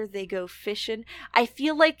together. They go fishing. I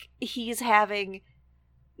feel like he's having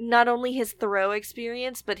not only his Thoreau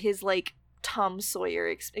experience, but his, like, Tom Sawyer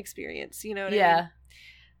experience. You know what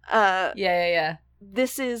I mean? Yeah.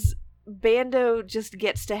 This is Bando just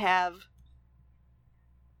gets to have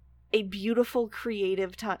a beautiful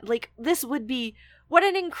creative time. Like, this would be what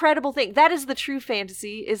an incredible thing. That is the true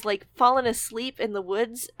fantasy, is like falling asleep in the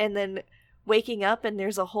woods and then waking up and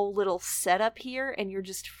there's a whole little setup here and you're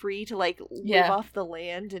just free to, like, live off the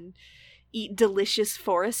land and eat delicious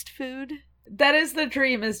forest food. That is the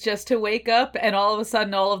dream, is just to wake up and all of a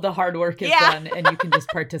sudden all of the hard work is done and you can just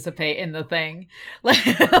participate in the thing.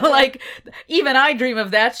 Like, even I dream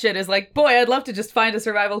of that shit, is like, boy, I'd love to just find a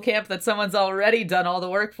survival camp that someone's already done all the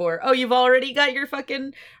work for. Oh, you've already got your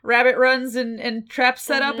fucking rabbit runs and traps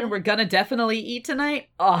set up and we're gonna definitely eat tonight?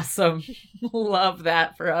 Awesome. Love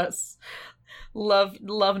that for us. Love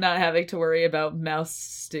not having to worry about mouse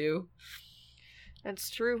stew. That's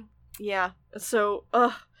true. Yeah. So,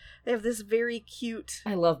 they have this very cute...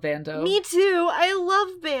 I love Bando. Me too! I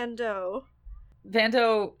love Bando!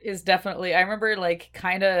 Bando is definitely... I remember, like,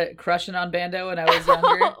 kind of crushing on Bando when I was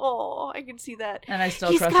younger. Oh, I can see that. And I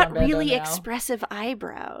still He's crush got on Bando really now. expressive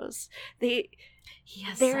eyebrows. He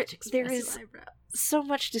has there is so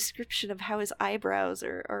much description of how his eyebrows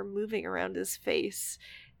are moving around his face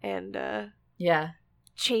and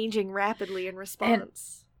changing rapidly in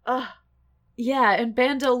response. Yeah, and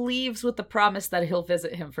Bando leaves with the promise that he'll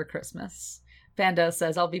visit him for Christmas. Bando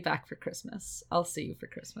says, I'll be back for Christmas. I'll see you for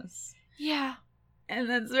Christmas. Yeah. And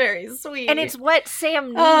that's very sweet. And it's what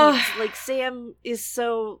Sam needs. Like, Sam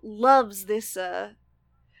loves this,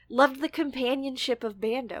 loved the companionship of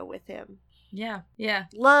Bando with him. Yeah, yeah.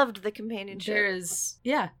 Loved the companionship. This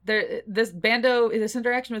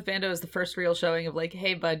interaction with Bando is the first real showing of, like,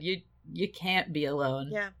 hey, bud, you can't be alone.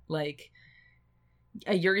 Yeah. Like,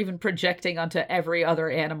 you're even projecting onto every other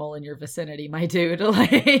animal in your vicinity, my dude.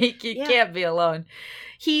 Like, you can't be alone.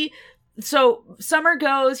 So summer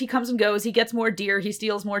goes, he comes and goes, he gets more deer, he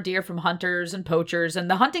steals more deer from hunters and poachers, and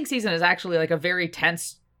the hunting season is actually like a very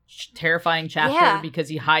tense, terrifying chapter because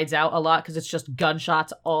he hides out a lot because it's just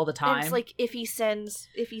gunshots all the time. And it's like if he sends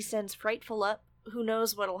Frightful up, who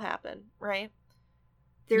knows what'll happen, right?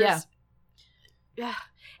 Yeah.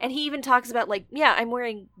 And he even talks about, like, I'm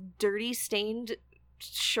wearing dirty, stained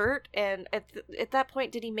shirt, and at that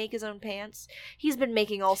point, did he make his own pants? He's been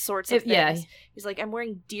making all sorts of things. Yeah. He's like, I'm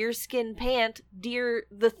wearing deerskin pant,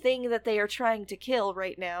 the thing that they are trying to kill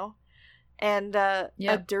right now, and a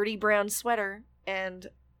dirty brown sweater, and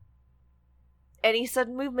any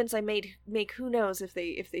sudden movements I make, who knows if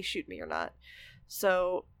they shoot me or not.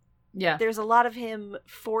 So there's a lot of him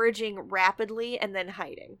foraging rapidly and then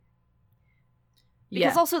hiding.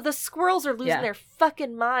 Because also the squirrels are losing their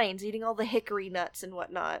fucking minds, eating all the hickory nuts and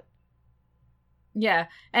whatnot. Yeah.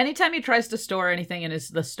 Anytime he tries to store anything in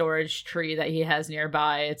the storage tree that he has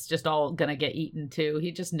nearby, it's just all gonna get eaten too.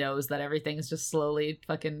 He just knows that everything's just slowly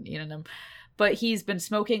fucking eating him. But he's been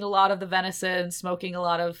smoking a lot of the venison, smoking a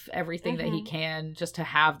lot of everything that he can just to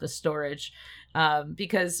have the storage.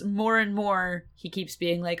 Because more and more he keeps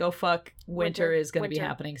being like, oh fuck, winter is gonna be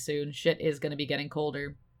happening soon. Shit is gonna be getting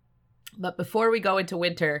colder. But before we go into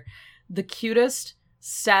winter, the cutest,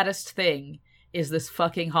 saddest thing is this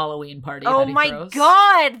fucking Halloween party that he throws.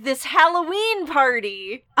 God, this Halloween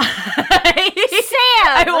party! Sam!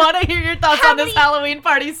 I want to hear your thoughts on this Halloween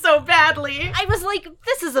party so badly. I was like,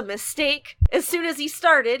 this is a mistake. As soon as he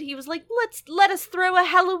started, he was like, let us throw a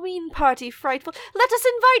Halloween party, Frightful. Let us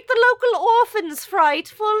invite the local orphans,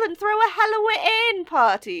 Frightful, and throw a Halloween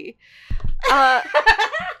party.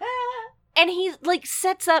 And he, like,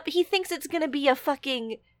 sets up, he thinks it's gonna be a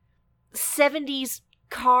fucking 70s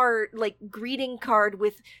card, like, greeting card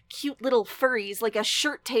with cute little furries, like a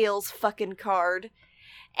Shirt Tails fucking card.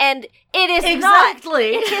 And it is not.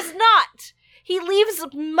 It is not. He leaves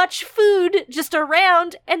much food just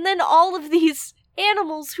around, and then all of these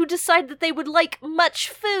animals who decide that they would like much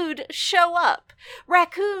food show up.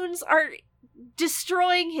 Raccoons are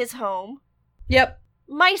destroying his home. Yep.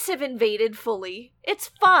 Mice have invaded fully. It's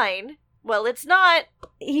fine. Well, it's not.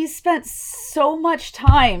 He spent so much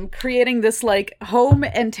time creating this, like, home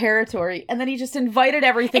and territory, and then he just invited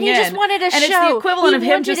everything in. And he just wanted a show. And it's the equivalent of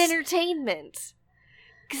him just... He wanted entertainment.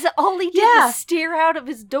 Because all he did was stare out of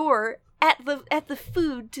his door at the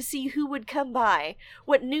food to see who would come by,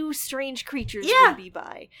 what new strange creatures would be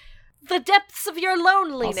by. The depths of your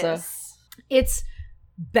loneliness. Also, it's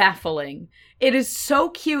baffling. It is so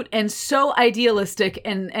cute and so idealistic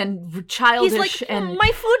and childish. He's like, and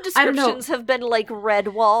my food descriptions have been like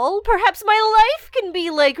Redwall. Perhaps my life can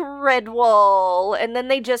be like Redwall. And then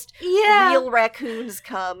they just real raccoons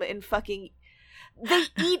come and fucking... They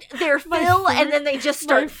eat their fill and then they just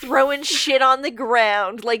start throwing shit on the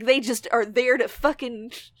ground. Like, they just are there to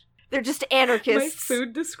fucking... They're just anarchists. My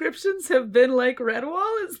food descriptions have been like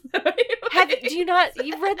Redwall? Is that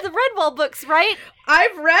You've read the Redwall books, right?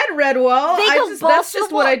 I've read Redwall. That's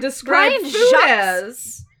just what I describe food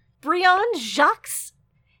as. Brian Jacques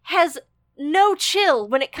has no chill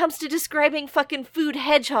when it comes to describing fucking food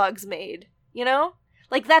hedgehogs made. You know?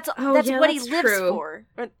 Like, that's what he lives for.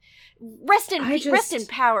 Rest in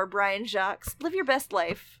power, Brian Jacques. Live your best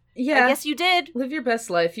life. Yeah. I guess you did. Live your best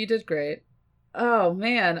life. You did great. Oh,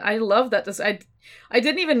 man. I love that. I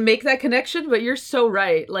didn't even make that connection, but you're so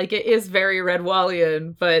right. Like, it is very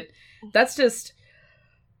Redwallian, but that's just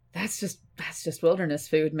wilderness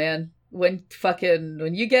food, man. When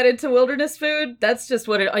you get into wilderness food, that's just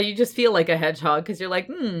you just feel like a hedgehog, because you're like,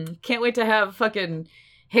 can't wait to have fucking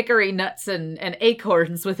hickory nuts and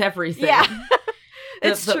acorns with everything. Yeah.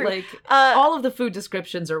 It's true. Like, all of the food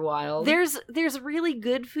descriptions are wild. There's really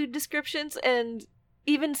good food descriptions, and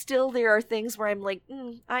even still, there are things where I'm like,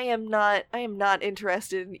 I am not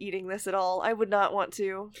interested in eating this at all. I would not want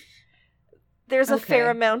to. There's a fair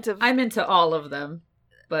amount of... I'm into all of them,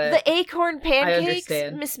 but the acorn pancakes,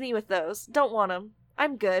 miss me with those. Don't want them.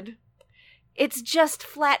 I'm good. It's just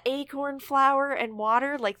flat acorn flour and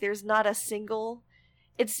water. Like, there's not a single...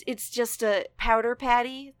 It's just a powder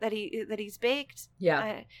patty that he's baked.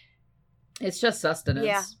 Yeah. It's just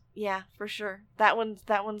sustenance. Yeah, for sure. That one's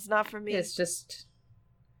not for me. It's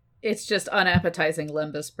just unappetizing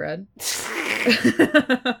lembas bread.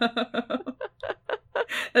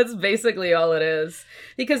 That's basically all it is.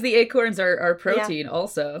 Because the acorns are protein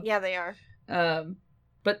also. Yeah, they are.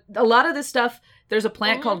 But a lot of this stuff, there's a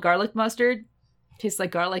plant called garlic mustard. Tastes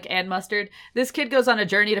like garlic and mustard. This kid goes on a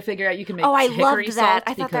journey to figure out you can make I hickory loved that. salt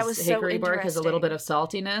I thought that was so hickory bark has a little interesting.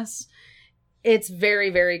 bit of saltiness. It's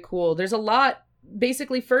very, very cool. There's a lot.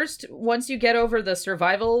 Basically, first, once you get over the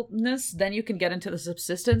survivalness, then you can get into the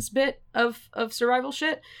subsistence bit of survival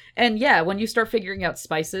shit. And yeah, when you start figuring out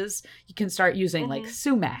spices, you can start using like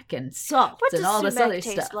sumac and salt What and does all this sumac other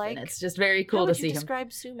taste stuff. like? And it's just very cool How to would you see him.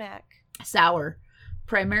 describe sumac? Sour.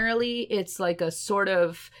 Primarily, it's like a sort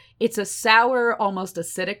of, it's a sour, almost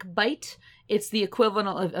acidic bite. It's the equivalent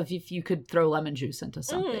of if you could throw lemon juice into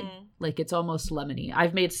something. Like, it's almost lemony.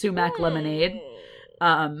 I've made sumac lemonade.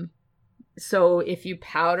 So if you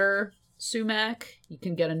powder sumac, you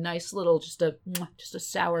can get a nice little, just a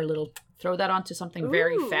sour little, throw that onto something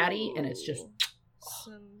very fatty, and it's just,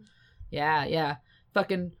 yeah.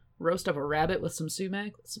 Fucking roast up a rabbit with some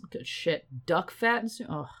sumac, with some good shit. Duck fat and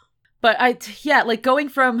sumac. Oh. But like going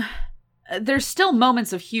from, there's still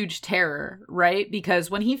moments of huge terror, right? Because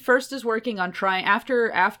when he first is working on trying, after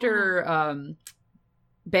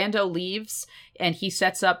Bando leaves, and he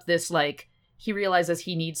sets up this, like, he realizes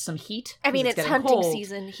he needs some heat. I mean, it's hunting cold.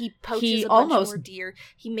 season. He poaches a bunch more deer.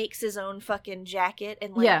 He makes his own fucking jacket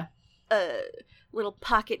and little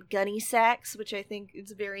pocket gunny sacks, which I think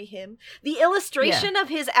is very him. The illustration of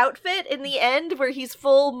his outfit in the end, where he's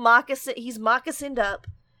full he's moccasined up,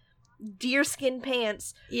 deerskin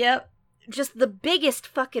pants. Yep. Just the biggest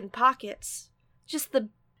fucking pockets.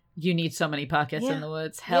 You need so many pockets in the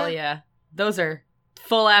woods. Hell yeah. Those are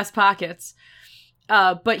full ass pockets.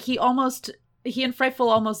 But he and Frightful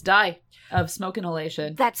almost die of smoke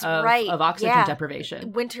inhalation. That's right. Of oxygen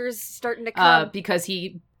deprivation. Winter's starting to come. Because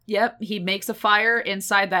he makes a fire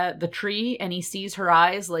inside the tree, and he sees her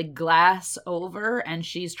eyes like glass over, and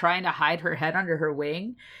she's trying to hide her head under her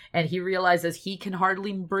wing, and he realizes he can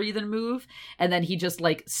hardly breathe and move, and then he just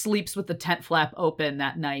like sleeps with the tent flap open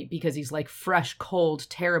that night because he's like, fresh, cold,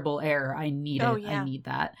 terrible air. I need it. I need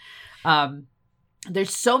that.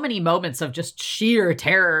 There's so many moments of just sheer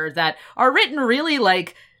terror that are written really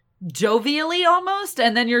like jovially almost,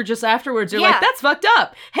 and then you're just afterwards you're like, that's fucked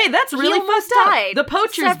up. Hey, that's really fucked up. Died the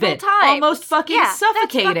poacher's bit times. Almost fucking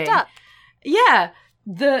suffocating. That's fucked up. Yeah,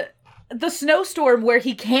 the snowstorm where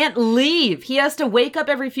he can't leave. He has to wake up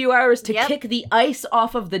every few hours to kick the ice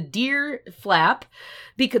off of the deer flap,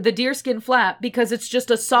 because the deerskin flap, because it's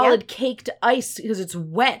just a solid caked ice because it's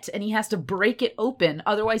wet, and he has to break it open,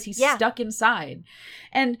 otherwise he's stuck inside.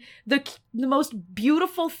 And the most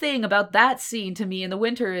beautiful thing about that scene to me in the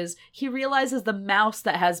winter is he realizes the mouse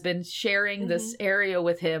that has been sharing this area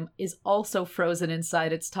with him is also frozen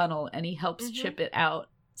inside its tunnel, and he helps chip it out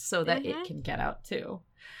so that it can get out too.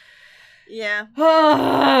 Yeah.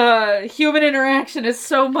 Human interaction is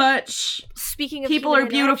so much. Speaking of people are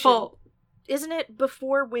beautiful. Isn't it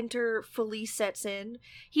before winter fully sets in?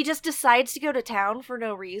 He just decides to go to town for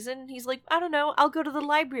no reason. He's like, I don't know, I'll go to the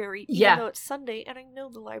library. Even though it's Sunday and I know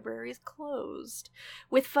the library is closed.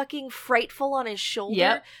 With fucking Frightful on his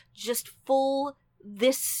shoulder. Just full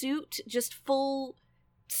this suit. Just full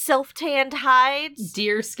self-tanned hides.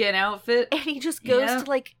 Deerskin outfit. And he just goes to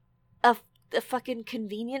like a fucking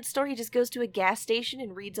convenience store. He just goes to a gas station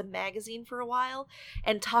and reads a magazine for a while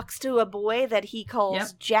and talks to a boy that he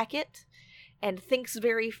calls Jacket and thinks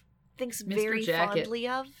very fondly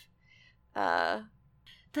of. I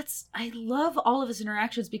love all of his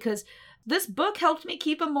interactions because this book helped me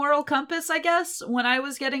keep a moral compass, I guess, when I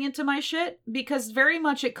was getting into my shit, because very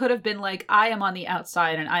much it could have been like, I am on the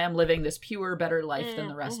outside and I am living this pure, better life than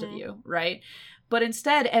the rest of you, right? But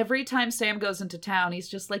instead, every time Sam goes into town, he's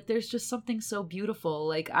just like, there's just something so beautiful.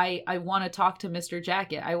 Like, I want to talk to Mr.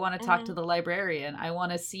 Jacket. I want to talk to the librarian. I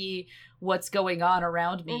want to see what's going on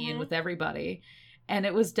around me and with everybody. And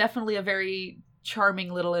it was definitely a very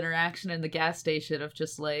charming little interaction in the gas station of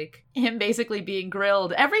just like him basically being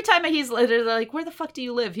grilled. Every time he's like, where the fuck do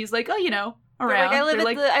you live? He's like, oh, you know, around.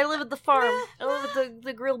 Like, I live at the farm. I live at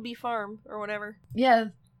the Grill Bee farm or whatever. Yeah.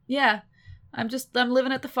 I'm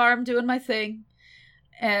living at the farm doing my thing.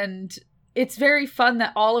 And it's very fun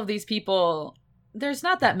that all of these people, there's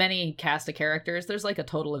not that many cast of characters. There's like a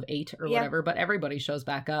total of 8 or whatever, but everybody shows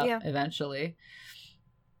back up eventually.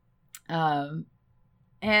 As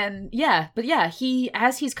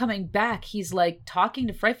he's coming back, he's like talking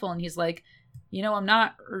to Frightful, and he's like, you know, I'm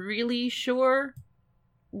not really sure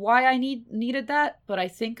why I needed that, but I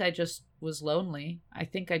think I just was lonely. I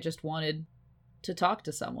think I just wanted to talk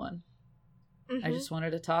to someone. Mhm. I just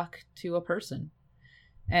wanted to talk to a person.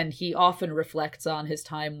 And he often reflects on his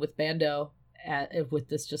time with Bando with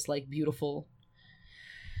this just like beautiful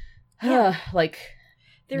like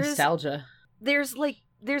nostalgia. There's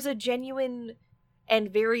a genuine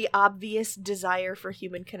and very obvious desire for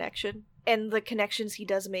human connection, and the connections he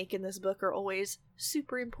does make in this book are always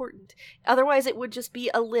super important. Otherwise it would just be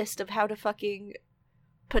a list of how to fucking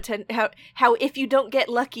how if you don't get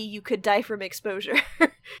lucky you could die from exposure.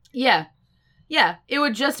 Yeah, it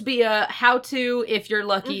would just be a how to if you're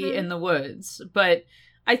lucky in the woods. But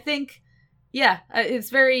I think,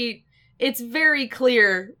 it's very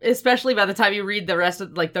clear, especially by the time you read the rest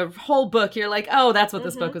of, like, the whole book, you're like, oh, that's what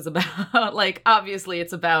this book was about. Like, obviously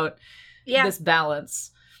it's about this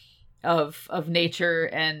balance of nature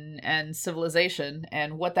and civilization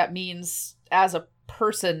and what that means as a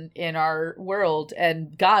person in our world.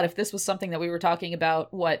 And God, if this was something that we were talking about,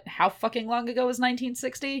 how fucking long ago was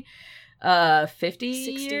 1960? 50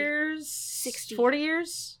 60. years? 60. 40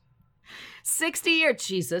 years? 60 years.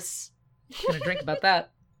 Jesus. I'm gonna drink about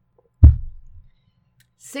that.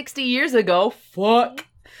 60 years ago. Fuck.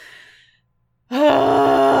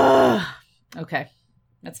 Okay.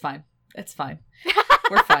 That's fine. It's fine.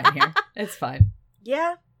 We're fine here. It's fine.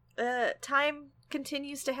 Yeah. Time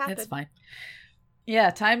continues to happen. It's fine.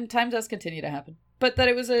 Yeah, time does continue to happen. But that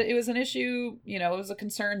it was an issue, it was a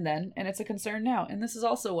concern then, and it's a concern now. And this is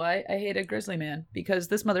also why I hated Grizzly Man, because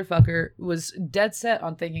this motherfucker was dead set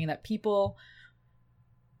on thinking that people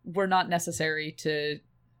were not necessary to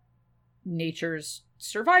nature's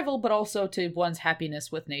survival, but also to one's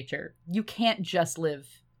happiness with nature. You can't just live.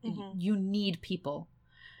 You need people.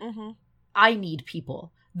 I need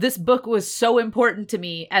people. This book was so important to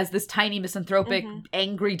me as this tiny, misanthropic,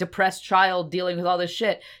 angry, depressed child dealing with all this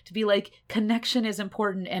shit, to be like, connection is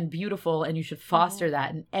important and beautiful, and you should foster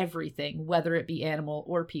that in everything, whether it be animal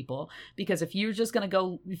or people. Because if you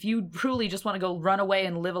truly just want to go run away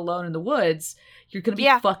and live alone in the woods, you're going to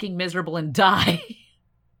be fucking miserable and die.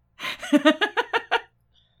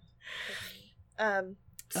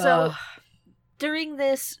 During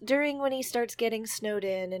when he starts getting snowed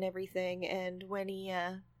in and everything, and when he,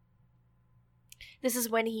 this is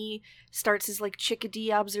when he starts his, like,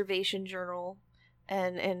 chickadee observation journal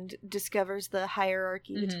and discovers the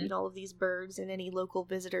hierarchy between all of these birds and any local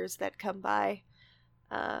visitors that come by.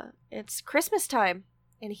 It's Christmas time,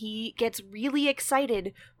 and he gets really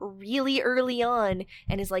excited really early on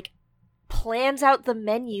and is, like, plans out the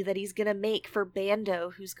menu that he's gonna make for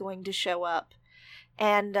Bando, who's going to show up.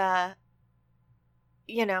 And,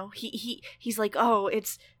 he's like, oh,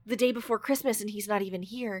 it's the day before Christmas and he's not even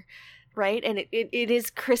here, right? And it is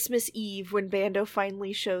Christmas Eve when Bando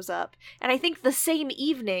finally shows up. And I think the same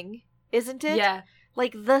evening, isn't it? Yeah.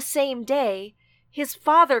 Like, the same day, his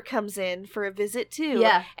father comes in for a visit, too.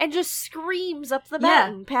 Yeah. And just screams up the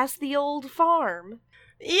mountain past the old farm.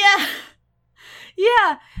 Yeah.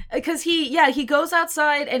 Yeah, because he goes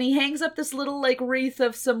outside and he hangs up this little, like, wreath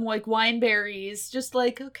of some, like, wine berries, just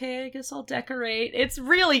like, okay, I guess I'll decorate. It's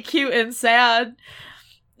really cute and sad.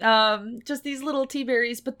 Just these little tea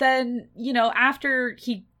berries. But then, after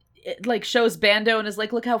he, like, shows Bando and is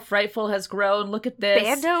like, look how frightful has grown, look at this.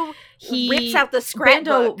 Bando rips out the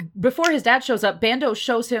scrapbook. Before his dad shows up, Bando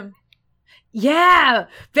shows him. Yeah!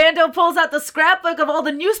 Bando pulls out the scrapbook of all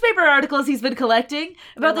the newspaper articles he's been collecting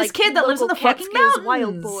about this kid that lives in the fucking mountains.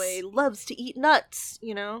 Wild boy loves to eat nuts,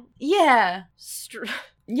 Yeah.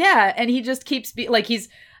 Yeah, and he just keeps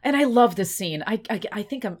and I love this scene. I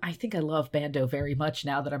think I love Bando very much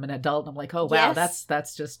now that I'm an adult. I'm like, oh wow, yes.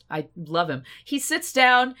 that's just, I love him. He sits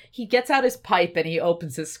down, he gets out his pipe, and he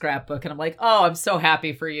opens his scrapbook, and I'm like, oh, I'm so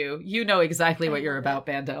happy for you. You know exactly what you're about,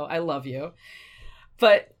 Bando. I love you.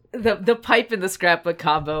 But the pipe and the scrapbook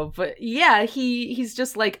combo. But yeah, he's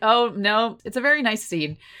just like, oh no, it's a very nice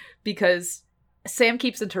scene because Sam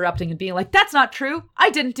keeps interrupting and being like, that's not true. I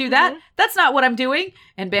didn't do that. That's not what I'm doing.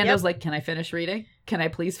 And Bando's like, can I finish reading? Can I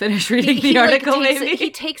please finish reading the article, maybe?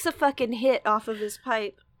 He takes a fucking hit off of his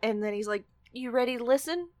pipe, and then he's like, you ready to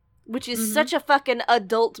listen? Which is such a fucking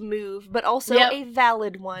adult move, but also a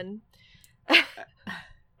valid one.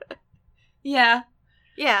 Yeah.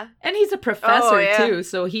 Yeah. And he's a professor, too,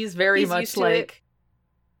 so he's very much like...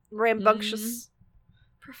 rambunctious.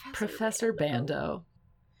 Professor Bando.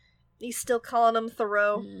 He's still calling him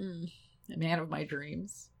Thoreau. The man of my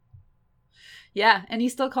dreams. Yeah, and he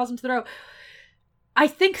still calls him Thoreau. I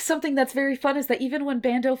think something that's very fun is that even when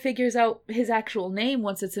Bando figures out his actual name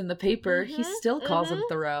once it's in the paper, he still calls him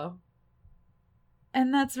Thoreau.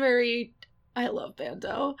 And that's very... I love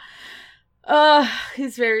Bando.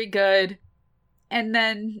 He's very good. And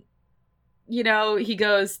then, you know, he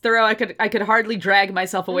goes, Thoreau, I could hardly drag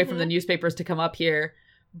myself away from the newspapers to come up here,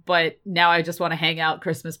 but now I just want to hang out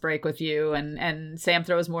Christmas break with you. And Sam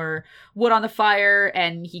throws more wood on the fire,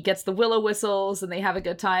 and he gets the willow whistles, and they have a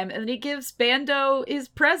good time. And then he gives Bando his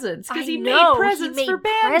presents, because he made presents for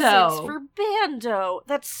Bando.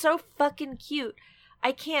 That's so fucking cute.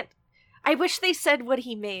 I wish they said what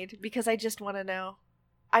he made, because I just want to know.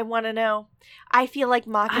 I want to know. I feel like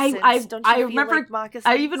moccasins. Don't you feel like moccasins?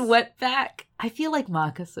 I even went back. I feel like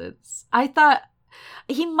moccasins. I thought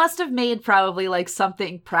he must have made probably like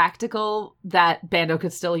something practical that Bando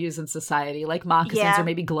could still use in society, like moccasins or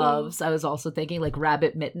maybe gloves. I was also thinking like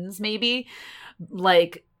rabbit mittens, maybe.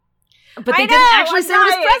 Like, but they didn't actually say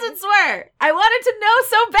what his presents were. I wanted to know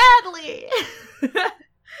so badly.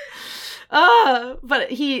 But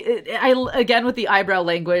again with the eyebrow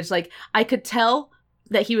language, like I could tell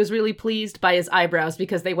that he was really pleased by his eyebrows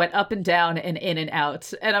because they went up and down and in and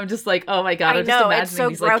out. And I'm just like, oh my God, I'm just imagining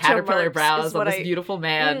these like caterpillar brows on this beautiful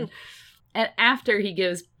man. And after he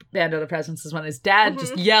gives Bando the presents is when his dad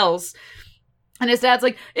just yells. And his dad's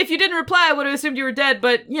like, if you didn't reply, I would have assumed you were dead.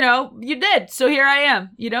 But, you know, you did. So here I am.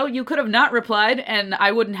 You know, you could have not replied and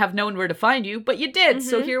I wouldn't have known where to find you. But you did.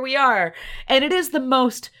 So here we are. And it is the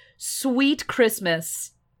most sweet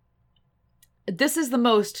Christmas.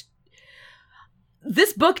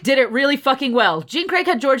 This book did it really fucking well. Jean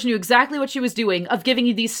Craighead George knew exactly what she was doing of giving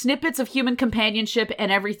you these snippets of human companionship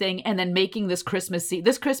and everything and then making this Christmas scene.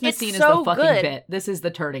 This Christmas scene is the fucking bit. This is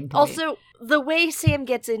the turning point. Also, the way Sam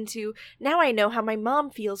gets into, now I know how my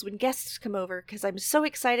mom feels when guests come over because I'm so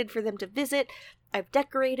excited for them to visit. I've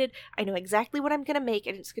decorated. I know exactly what I'm going to make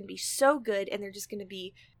and it's going to be so good and they're just going to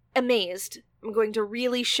be amazed. I'm going to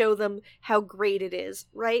really show them how great it is,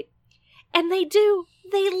 right? And they do.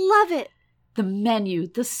 They love it. The menu,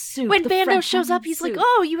 the soup. When Bando shows up, he's like,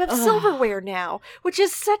 oh, you have silverware now. Which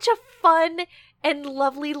is such a fun and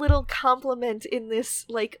lovely little compliment in this,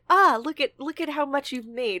 like, look at how much you've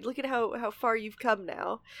made. Look at how far you've come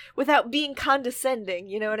now. Without being condescending,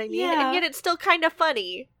 you know what I mean? Yeah. And yet it's still kind of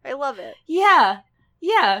funny. I love it. Yeah.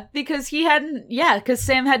 Yeah, because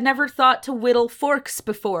Sam had never thought to whittle forks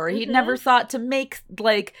before. He'd never thought to make,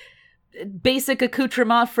 like, basic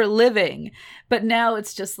accoutrement for living. But now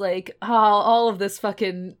it's just like, all of this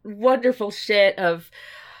fucking wonderful shit of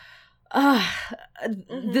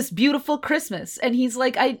this beautiful Christmas. And he's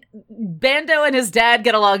like, Bando and his dad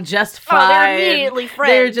get along just fine. They're immediately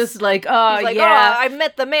friends. They're just like, I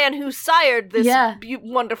met the man who sired this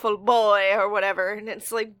wonderful boy or whatever. And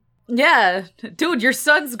it's like, yeah, dude, your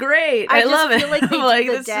son's great. I love it. I just feel like they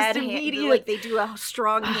do the dad immediate. Like they do a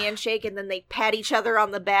strong handshake and then they pat each other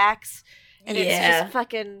on the backs, and it's just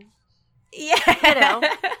fucking, you know,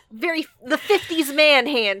 the 50s man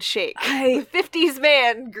handshake, the 50s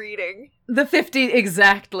man greeting. The 50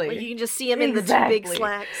 exactly. Like you can just see him in the two big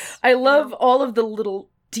slacks. I love all of the little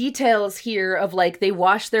details here of like they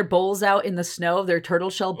wash their bowls out in the snow, their turtle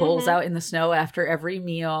shell bowls out in the snow after every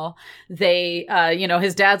meal. They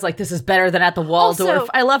his dad's like, this is better than at the Waldorf. Also,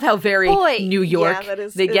 I love how very New York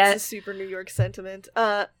it's a super New York sentiment.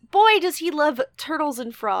 Boy, does he love turtles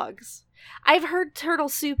and frogs. I've heard turtle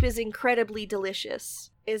soup is incredibly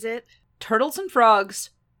delicious. Is it? Turtles and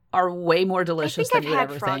frogs are way more delicious than you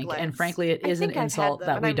ever think. Legs. And frankly, it is an insult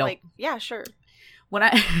that we don't. Like, yeah, sure. When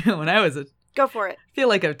I was Go for it. I feel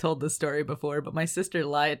like I've told this story before, but my sister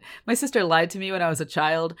lied. My sister lied to me when I was a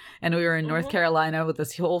child, and we were in North Carolina with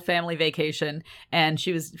this whole family vacation, and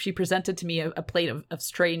she presented to me a plate of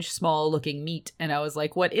strange, small-looking meat, and I was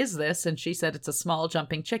like, what is this? And she said, it's a small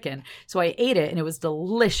jumping chicken. So I ate it, and it was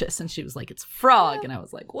delicious, and she was like, it's frog. And I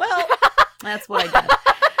was like, well, that's what I get.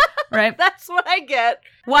 Right? That's what I get.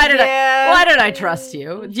 Why did I trust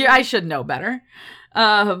you? I should know better.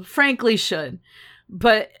 Frankly, should.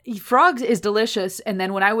 But frogs is delicious. And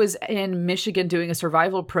then when I was in Michigan doing a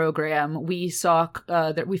survival program, we saw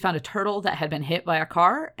that we found a turtle that had been hit by a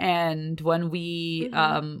car. And when we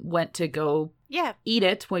went to go eat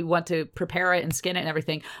it, we went to prepare it and skin it and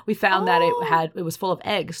everything, we found that it was full of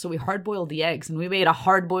eggs. So we hard-boiled the eggs and we made a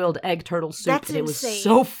hard-boiled egg turtle soup. That's and it insane. was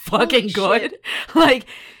so fucking good. Like,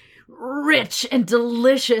 rich and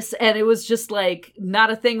delicious, and it was just like not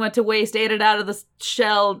a thing went to waste. Ate it out of the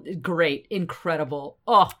shell. Great, incredible.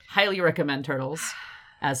 Highly recommend turtles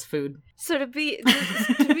as food. So to be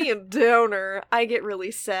a downer, I get really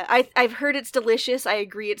sad. I've heard it's delicious. I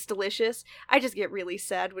agree it's delicious. I just get really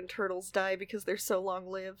sad when turtles die because they're so long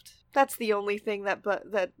lived. That's the only thing but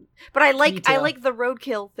I like the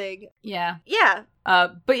roadkill thing. Yeah.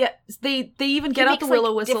 But yeah, they even get out the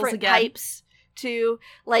willow whistles different again. Pipes to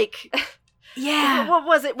like Yeah. What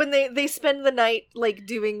was it when they spend the night like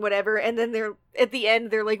doing whatever, and then they're at the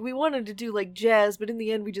end they're like, we wanted to do like jazz, but in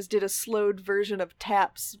the end we just did a slowed version of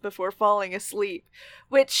taps before falling asleep.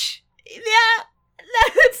 Which I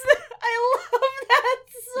love that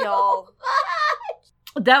so y'all.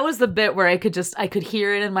 much. That was the bit where I could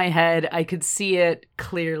hear it in my head. I could see it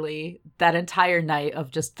clearly. That entire night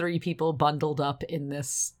of just 3 people bundled up in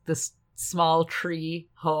this small tree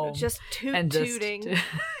home. Just tooting. Just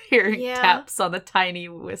hearing taps on the tiny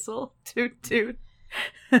whistle. Toot toot.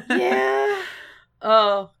 Yeah.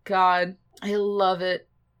 Oh, God. I love it.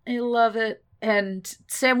 I love it. And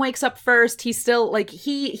Sam wakes up first. He's still, like,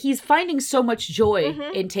 he's finding so much joy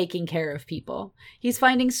in taking care of people. He's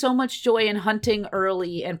finding so much joy in hunting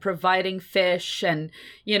early and providing fish. And,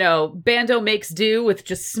 you know, Bando makes do with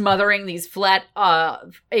just smothering these flat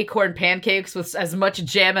acorn pancakes with as much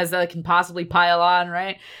jam as they can possibly pile on,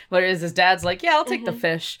 right? Whereas his dad's like, yeah, I'll take the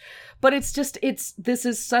fish. But this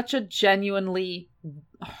is such a genuinely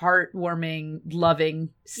heartwarming, loving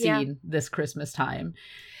scene this Christmas time.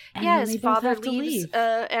 And his father leaves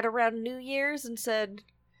at around New Year's and said,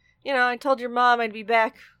 you know, I told your mom I'd be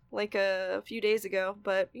back like a few days ago,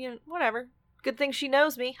 but, you know, whatever. Good thing she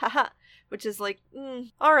knows me, haha. Which is like,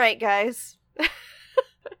 all right, guys.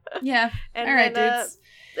 Yeah, and all right, then,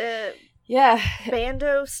 dudes. Yeah.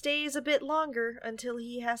 Bando stays a bit longer until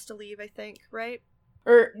he has to leave, I think, right?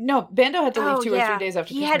 Or, no, Bando had to leave 2 or 3 days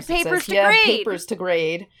after he Christmas. He had grade. papers to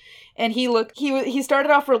grade. And he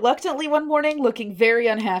started off reluctantly one morning, looking very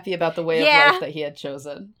unhappy about the way of life that he had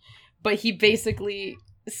chosen. But he basically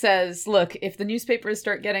says, look, if the newspapers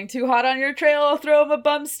start getting too hot on your trail, I'll throw them a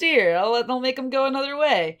bum steer. I'll make them go another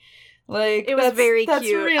way. Like, it was very that's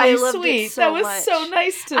cute. Really I loved sweet. It so that was much. So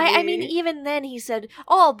nice to me. I mean, even then he said,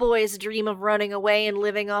 all boys dream of running away and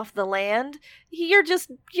living off the land. You're just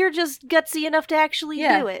gutsy enough to actually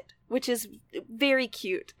do it, which is very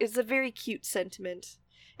cute. It's a very cute sentiment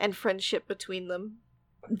and friendship between them.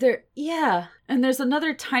 And there's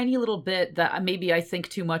another tiny little bit that maybe I think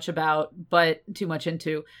too much about, but too much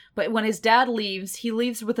into. But when his dad leaves, he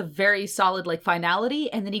leaves with a very solid like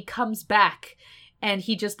finality, and then he comes back. And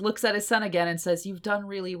he just looks at his son again and says, you've done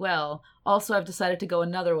really well. Also, I've decided to go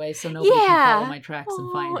another way so nobody can follow my tracks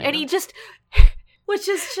and find you. And he just... Which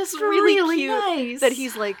is just really cute nice. That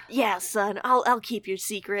he's like, yeah, son, I'll keep your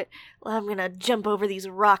secret. I'm gonna jump over these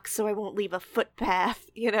rocks so I won't leave a footpath,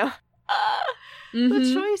 you know?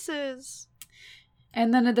 The choices.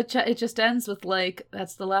 And then it just ends with, like,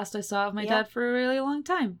 that's the last I saw of my dad for a really long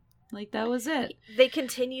time. Like, that was it. They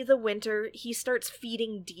continue the winter. He starts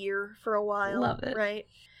feeding deer for a while. Love it. Right?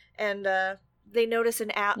 And they notice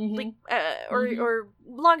an owl. Or a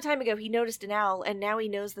long time ago, he noticed an owl, and now he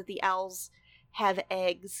knows that the owls have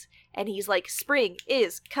eggs. And he's like, spring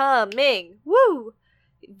is coming. Woo!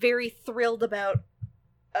 Very thrilled about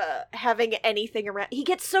having anything around. He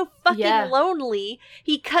gets so fucking lonely,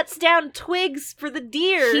 he cuts down twigs for the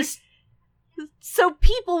deer. So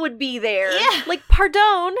people would be there. Yeah. Like,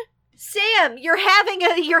 pardon, Sam, you're having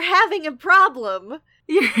a problem.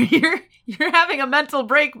 You're having a mental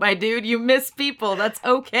break, my dude. You miss people. That's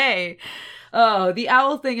okay. Oh, the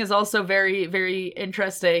owl thing is also very, very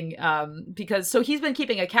interesting because so he's been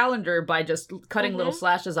keeping a calendar by just cutting little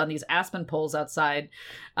slashes on these aspen poles outside.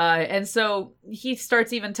 And so he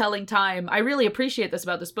starts even telling time. I really appreciate this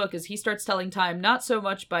about this book is he starts telling time, not so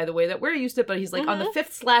much by the way that we're used to, but he's like on the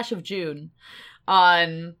 5th slash of June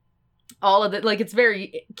on all of it. Like, it's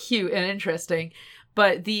very cute and interesting.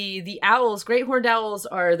 But the owls, great horned owls,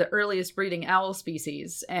 are the earliest breeding owl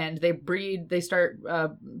species, and they start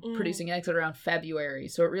producing eggs at around February.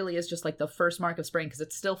 So it really is just like the first mark of spring because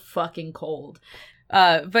it's still fucking cold.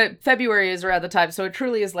 But February is around the time, so it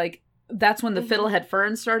truly is like, that's when the fiddlehead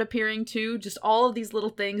ferns start appearing too. Just all of these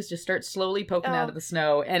little things just start slowly poking out of the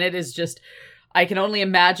snow, and it is just, I can only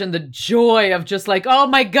imagine the joy of just like, oh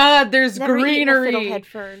my god, there's greenery. Never eaten a fiddlehead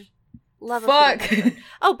fern. Love Fuck.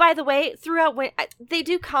 Oh, by the way, throughout when they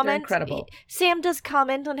do comment, they're incredible. Sam does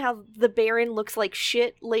comment on how the Baron looks like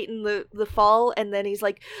shit late in the fall, and then he's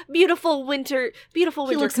like, beautiful winter. He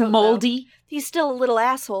looks coat, moldy. Though. He's still a little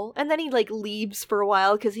asshole, and then he like leaves for a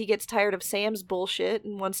while because he gets tired of Sam's bullshit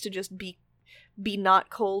and wants to just be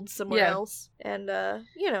not cold somewhere else, and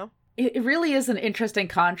you know. It really is an interesting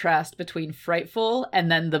contrast between Frightful and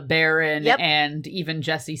then the Baron and even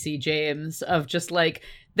Jesse C. James of just like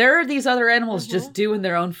There are these other animals just doing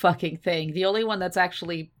their own fucking thing. The only one that's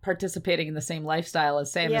actually participating in the same lifestyle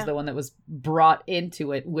as Sam is the one that was brought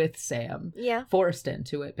into it with Sam. Yeah. Forced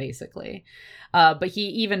into it, basically. But he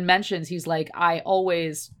even mentions, he's like, I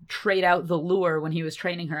always trade out the lure when he was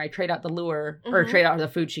training her. I trade out the lure, or trade out the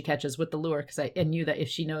food she catches with the lure, because I knew that if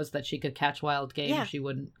she knows that she could catch wild game, she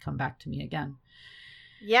wouldn't come back to me again.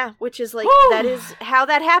 Yeah, which is like, that is how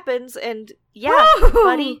that happens. And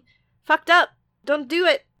buddy, fucked up. Don't do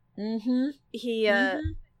it. He,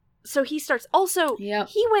 so he starts, also,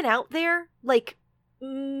 he went out there, like,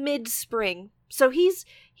 mid-spring. So he's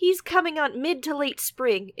coming on mid to late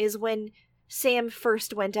spring is when Sam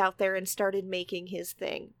first went out there and started making his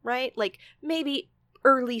thing, right? Like, maybe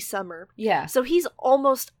early summer. Yeah. So he's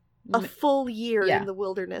almost a full year in the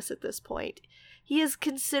wilderness at this point. He has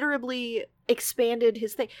considerably expanded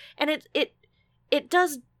his thing. And it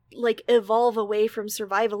does, like, evolve away from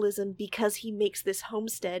survivalism because he makes this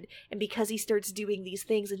homestead and because he starts doing these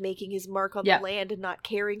things and making his mark on the land and not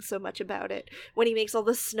caring so much about it. When he makes all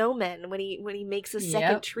the snowmen, when he makes a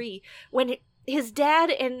second tree, when his dad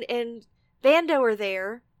and Vando are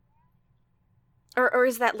there, or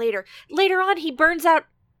is that later? Later on, he burns out.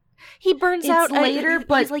 It's later,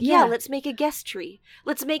 but he's like, let's make a guest tree.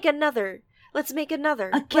 Let's make another. Let's make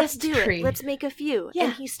another. Let's do it. Let's make a few. Yeah.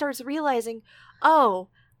 And he starts realizing, oh,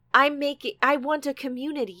 I want a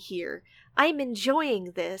community here. I'm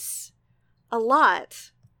enjoying this a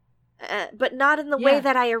lot, but not in the way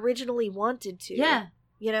that I originally wanted to. Yeah.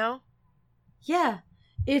 You know? Yeah.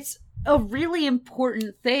 It's a really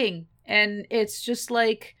important thing. And it's just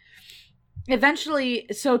like, eventually,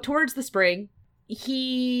 so towards the spring,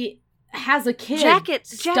 he has a kid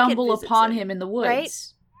stumble upon him in the woods. Right?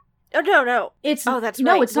 Oh, no. It's right.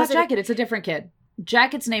 It's not Jacket. It's a different kid.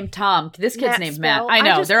 Jacket's named Tom. This kid's named Matt. I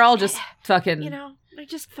know. They're all just fucking... You know, they're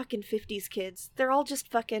just fucking 50s kids. They're all just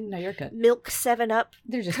fucking... No, you're good. Milk 7-Up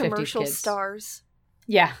they're just commercial 50s kids. Stars.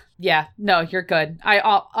 Yeah. No, you're good. I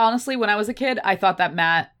honestly, when I was a kid, I thought that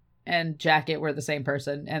Matt and Jacket were the same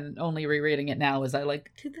person, and only rereading it now is I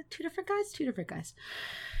like, two different guys.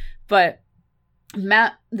 But...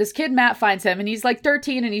 this kid Matt finds him, and he's like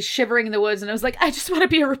 13 and he's shivering in the woods, and I was like, I just want to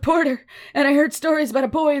be a reporter, and I heard stories about a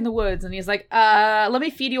boy in the woods, and he's like, let me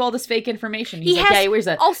feed you all this fake information. He's like, he wears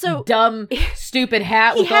a dumb stupid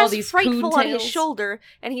hat with all these frightful on his shoulder,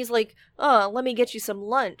 and he's like, let me get you some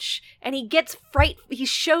lunch. And he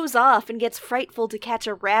shows off and gets frightful to catch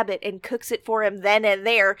a rabbit and cooks it for him then and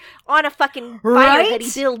there on a fucking fire that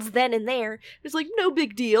he builds then and there. It's like, no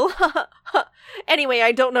big deal. Anyway,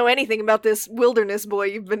 I don't know anything about this wilderness boy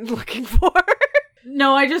you've been looking for.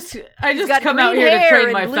 No, I just come out here to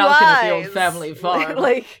train my falcon at the old family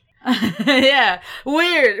farm. Yeah,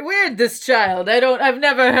 weird this child. I've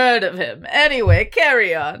never heard of him. Anyway,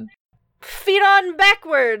 carry on. Feet on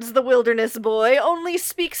backwards, the wilderness boy only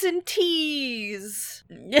speaks in tease.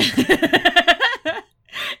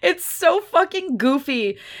 It's so fucking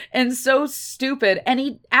goofy and so stupid. And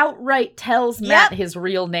he outright tells Matt his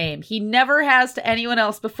real name. He never has to anyone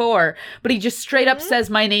else before, but he just straight up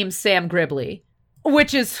says, my name's Sam Gribley.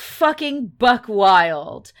 Which is fucking buck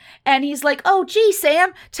wild. And he's like, oh, gee,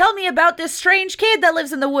 Sam, tell me about this strange kid that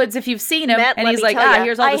lives in the woods if you've seen him. Matt, and he's like,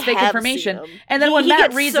 here's all this fake information. And then when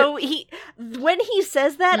Matt reads when he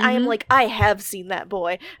says that, I am like, I have seen that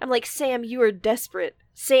boy. I'm like, Sam, you are desperate.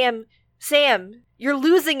 Sam, you're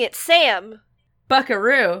losing it, Sam.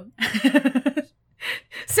 Buckaroo.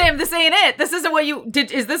 Sam, this ain't it. This isn't what you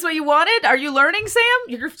did. Is this what you wanted? Are you learning, Sam?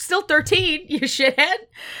 You're still 13, you shithead.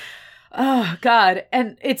 Oh, God.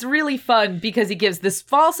 And it's really fun because he gives this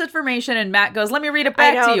false information and Matt goes, let me read it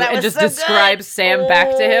back to you. And just describes Sam back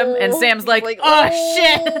to him. And Sam's like oh,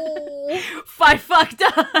 shit. I fucked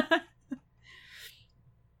up.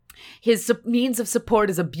 His means of support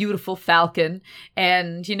is a beautiful falcon.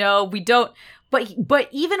 And, you know, we don't... But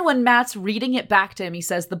even when Matt's reading it back to him, he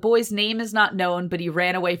says, the boy's name is not known, but he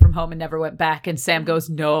ran away from home and never went back. And Sam goes,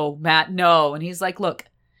 no, Matt, no. And he's like, look.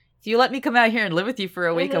 If you let me come out here and live with you for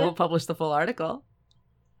a week, I won't publish the full article.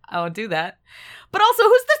 I won't do that. But also,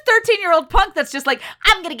 who's this 13-year-old punk that's just like,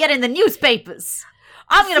 I'm going to get in the newspapers.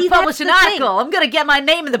 I'm going to publish an article. I'm going to get my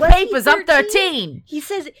name in the papers. I'm 13. He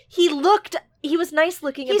says he was nice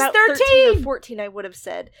looking. He's about 13 or 14, I would have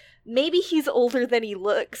said. Maybe he's older than he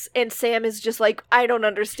looks, and Sam is just like, I don't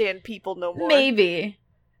understand people no more. Maybe.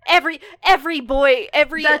 Every boy,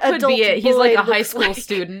 every that could adult be it. boy He's like a high school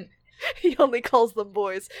student. He only calls them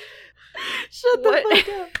boys. Shut the fuck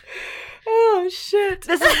up. Oh, shit.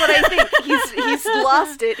 This is what I think. He's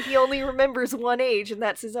lost it. He only remembers one age, and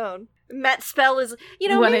that's his own. Matt Spell is,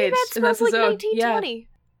 maybe Matt Spell's like 1920. Yeah.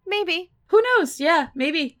 Maybe. Who knows? Yeah,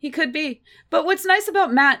 maybe he could be. But what's nice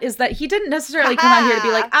about Matt is that he didn't necessarily come out here to be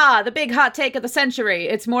like, the big hot take of the century.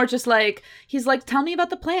 It's more just like, he's like, tell me about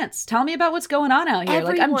the plants. Tell me about what's going on out here.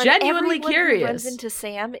 I'm genuinely curious. Who runs into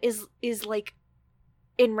Sam is like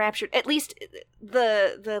enraptured. At least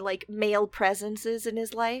the like male presences in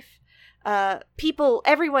his life.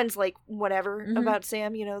 Everyone's like whatever about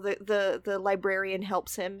Sam. You know, the librarian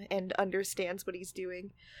helps him and understands what he's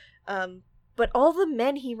doing. But all the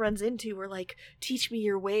men he runs into are like, teach me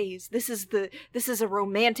your ways. This is a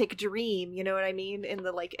romantic dream, you know what I mean? In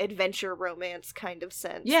the like adventure romance kind of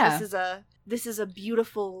sense. Yeah. This is a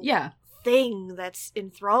beautiful thing that's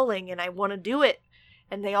enthralling and I want to do it.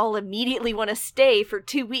 And they all immediately want to stay for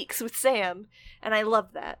 2 weeks with Sam. And I love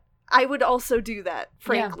that. I would also do that,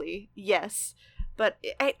 frankly. Yeah. Yes. But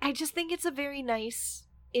I just think it's a very nice,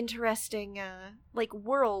 interesting, like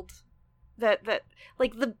world that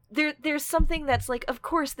like there's something that's like, of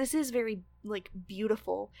course this is very like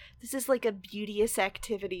beautiful. This is like a beauteous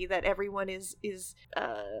activity that everyone is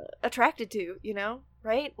attracted to, you know,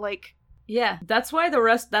 right? Like, yeah, that's why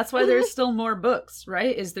there's still more books,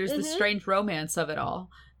 right? There's the strange romance of it all.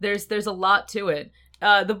 There's a lot to it.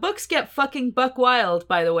 The books get fucking buck wild,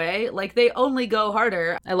 by the way. Like, they only go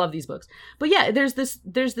harder. I love these books. But yeah, there's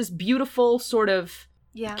this beautiful sort of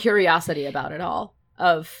curiosity about it all.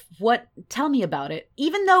 Of tell me about it.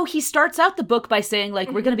 Even though he starts out the book by saying, like,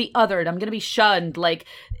 we're going to be othered, I'm going to be shunned, like,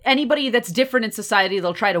 anybody that's different in society,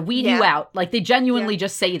 they'll try to weed you out. Like, they genuinely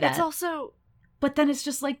just say that. It's also... But then it's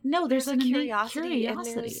just like, no, there's an curiosity. And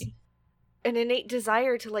there's an innate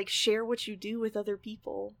desire to, like, share what you do with other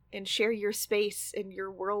people and share your space and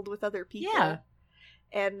your world with other people. Yeah.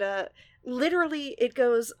 And literally it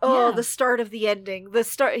goes, the start of the ending.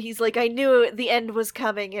 He's like, I knew the end was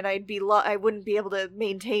coming and I wouldn't be able to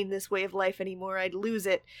maintain this way of life anymore. I'd lose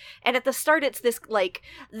it. And at the start it's this like,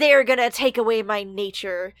 they're gonna take away my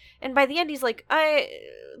nature. And by the end he's like,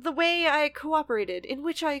 the way I cooperated, in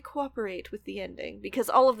which I cooperate with the ending. Because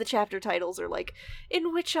all of the chapter titles are like,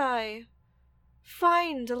 in which I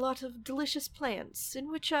find a lot of delicious plants,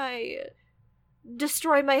 in which I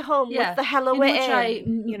destroy my home with the Halloween, in which I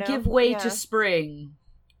give way to spring.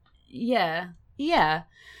 Yeah.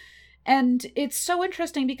 And it's so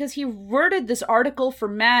interesting because he worded this article for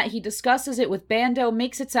Matt. He discusses it with Bando,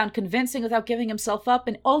 makes it sound convincing without giving himself up,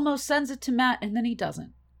 and almost sends it to Matt, and then he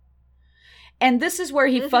doesn't. And this is where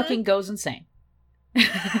he fucking goes insane.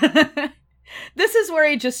 This is where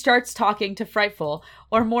he just starts talking to Frightful,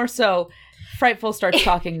 or more so, Frightful starts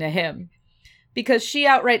talking to him. Because she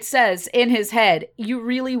outright says, in his head, you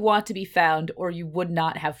really want to be found, or you would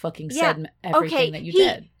not have fucking said everything that you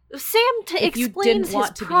did. Sam explains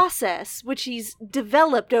his process, which he's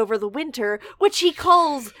developed over the winter, which he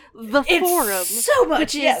calls the forum. So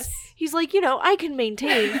much, He's like, I can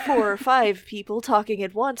maintain 4 or 5 people talking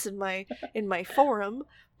at once in my forum,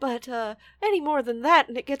 but any more than that,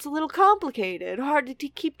 and it gets a little complicated, hard to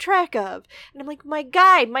keep track of. And I'm like, my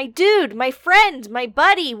guy, my dude, my friend, my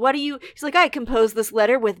buddy, He's like, I composed this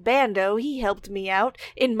letter with Bando. He helped me out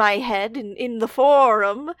in my head and in the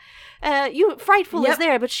forum. Frightful is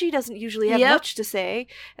there, but she doesn't usually have much to say.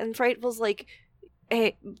 And Frightful's like,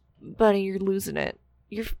 hey, buddy, you're losing it.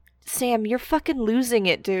 Sam, you're fucking losing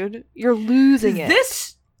it, dude. You're losing it.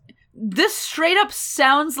 This straight up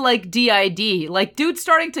sounds like DID. Like, dude's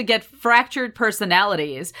starting to get fractured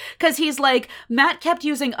personalities. Because he's like, Matt kept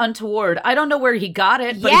using untoward. I don't know where he got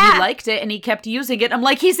it, but he liked it and he kept using it. I'm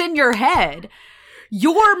like, he's in your head.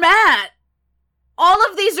 You're Matt. All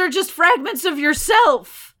of these are just fragments of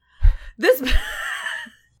yourself. This...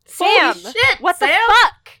 Sam! Holy shit, what Sam? The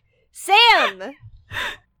fuck? Sam!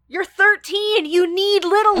 You're 13. You need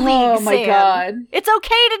Little League, Sam. Oh my god. It's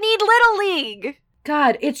okay to need Little League.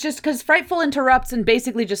 God, it's just because Frightful interrupts and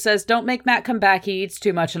basically just says, don't make Matt come back, he eats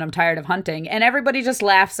too much and I'm tired of hunting. And everybody just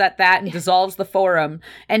laughs at that and dissolves the forum.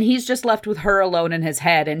 And he's just left with her alone in his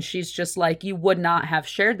head. And she's just like, you would not have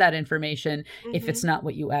shared that information if it's not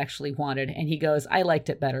what you actually wanted. And he goes, I liked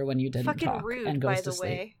it better when you didn't fucking talk. Rude, and goes by the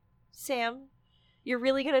way. Sam, you're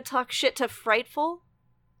really going to talk shit to Frightful?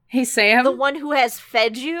 Hey, Sam. The one who has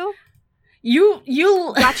fed you? You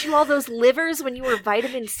got you all those livers when you were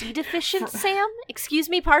vitamin C deficient, Sam? Excuse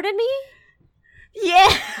me, pardon me?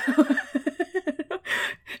 Yeah.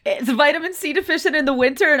 It's vitamin C deficient in the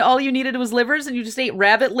winter and all you needed was livers and you just ate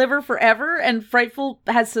rabbit liver forever and Frightful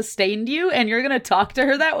has sustained you and you're going to talk to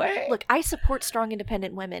her that way? Look, I support strong,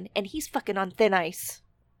 independent women and he's fucking on thin ice.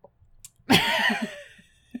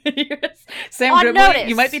 Sam Grimley,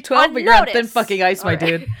 you might be 12, but you're on thin fucking ice, my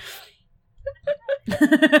dude.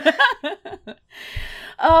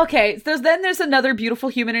 Okay, so then there's another beautiful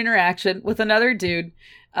human interaction with another dude.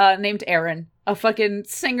 named Aaron, a fucking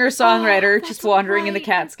singer-songwriter just wandering in the right.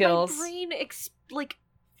 Catskills. My brain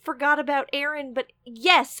forgot about Aaron, but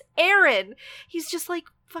yes, Aaron. He's just like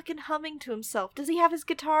fucking humming to himself. Does he have his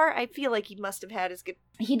guitar? I feel like he must have had his guitar.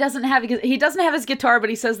 He doesn't have his guitar, but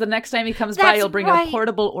he says the next time he comes by, he'll bring a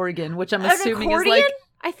portable organ, which I'm assuming accordion? is like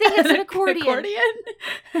I think it's an accordion.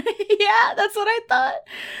 Yeah, that's what I thought.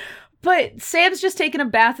 But Sam's just taken a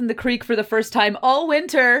bath in the creek for the first time all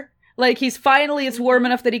winter. Like, it's warm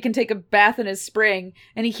enough that he can take a bath in his spring,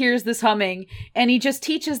 and he hears this humming, and he just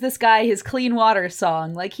teaches this guy his clean water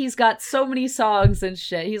song. Like, he's got so many songs and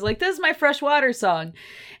shit. He's like, this is my fresh water song.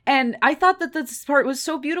 And I thought that this part was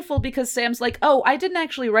so beautiful because Sam's like, oh, I didn't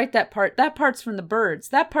actually write that part. That part's from the birds.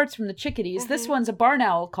 That part's from the chickadees. This one's a barn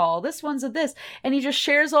owl call. This one's a this. And he just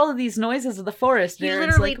shares all of these noises of the forest. He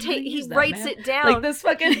literally he writes it down. Like this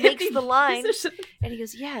fucking he makes the line. And he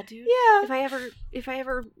goes, yeah, dude. Yeah. If I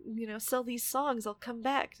ever, sell these songs, I'll come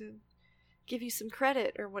back to give you some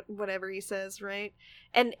credit or whatever he says, right?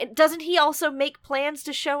 And doesn't he also make plans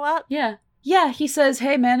to show up? Yeah. Yeah, he says,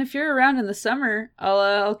 hey, man, if you're around in the summer,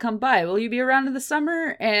 I'll come by. Will you be around in the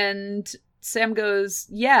summer? And Sam goes,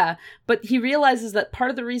 yeah. But he realizes that part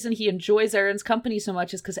of the reason he enjoys Aaron's company so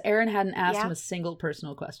much is because Aaron hadn't asked him a single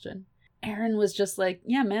personal question. Aaron was just like,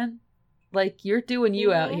 yeah, man. Like, you're doing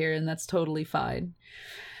you out here, and that's totally fine.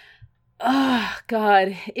 Oh,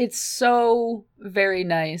 God. It's so very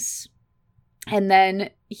nice. And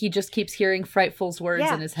then he just keeps hearing Frightful's words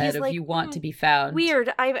in his head of, like, you want to be found.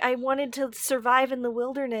 Weird. I wanted to survive in the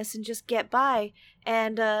wilderness and just get by.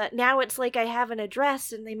 And now it's like I have an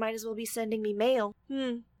address and they might as well be sending me mail.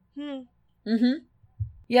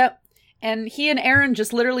 Yep. And he and Aaron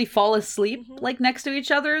just literally fall asleep, like, next to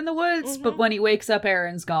each other in the woods. But when he wakes up,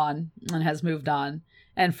 Aaron's gone and has moved on.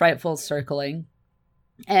 And Frightful's circling.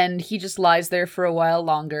 And he just lies there for a while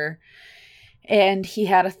longer. And he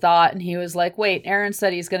had a thought, and he was like, wait, Aaron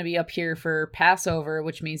said he's going to be up here for Passover,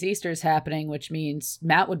 which means Easter's happening, which means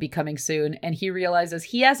Matt would be coming soon. And he realizes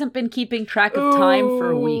he hasn't been keeping track of time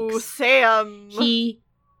for weeks. Sam! He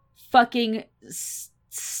fucking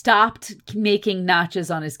stopped making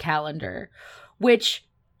notches on his calendar, which,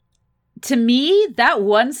 to me, that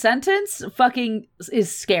one sentence fucking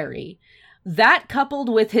is scary. That coupled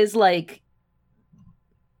with his, like,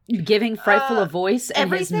 giving Frightful a voice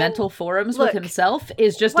and his mental forums with himself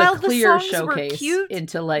is just a clear showcase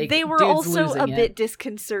into, like, they were also a bit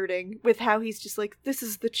disconcerting with how he's just like, this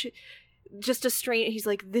is the just a strange, he's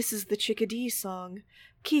like, this is the chickadee song,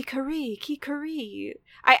 Kikari, Kikari.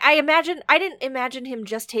 I didn't imagine him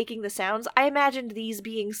just taking the sounds. I imagined these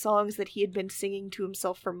being songs that he had been singing to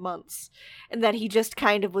himself for months, and that he just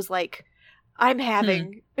kind of was like, I'm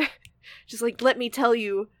having just like, let me tell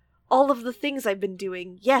you all of the things I've been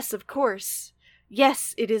doing. Yes, of course.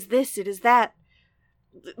 Yes, it is this, it is that.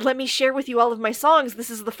 Let me share with you all of my songs. This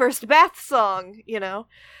is the first bath song,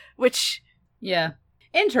 which... Yeah.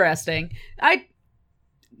 Interesting.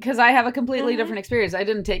 Because I have a completely different experience. I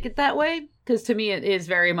didn't take it that way, because to me it is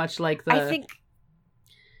very much like the... I think...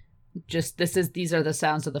 Just, these are the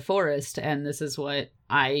sounds of the forest, and this is what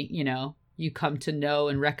you come to know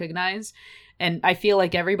and recognize. And I feel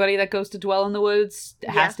like everybody that goes to dwell in the woods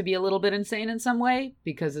has to be a little bit insane in some way,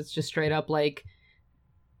 because it's just straight up like,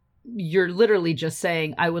 you're literally just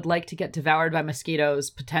saying, I would like to get devoured by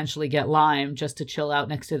mosquitoes, potentially get Lyme, just to chill out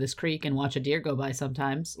next to this creek and watch a deer go by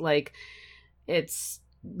sometimes. Like, it's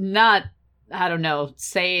not, I don't know,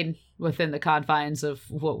 sane within the confines of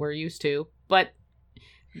what we're used to. But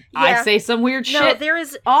I say some weird shit. There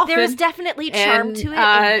is often, definitely charm to it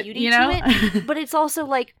and beauty to it. But it's also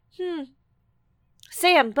like,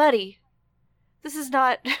 Sam, buddy, this is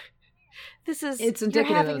not, it's you're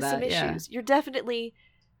having some issues. You're definitely,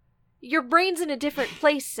 your brain's in a different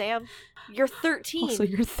place, Sam. You're 13. Also,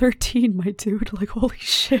 you're 13, my dude. Like, holy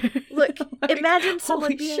shit. Look, imagine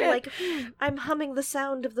someone being like, I'm humming the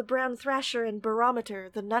sound of the brown thrasher and barometer,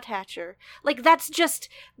 the nuthatcher. Like, that's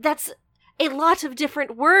a lot of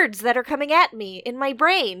different words that are coming at me in my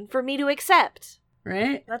brain for me to accept.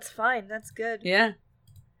 Right? That's fine. That's good. Yeah.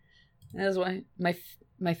 That is why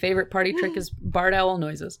my favorite party trick is barred owl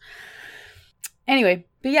noises. Anyway,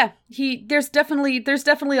 but yeah, there's definitely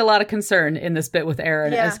a lot of concern in this bit with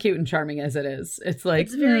Aaron, as cute and charming as it is. It's like,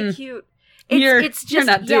 it's very cute. You're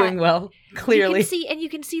not doing well, clearly. You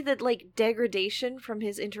can see that, like, degradation from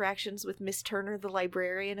his interactions with Miss Turner, the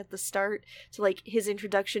librarian, at the start, to, like, his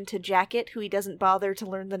introduction to Jacket, who he doesn't bother to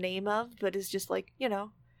learn the name of, but is just like,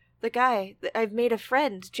 the guy. I've made a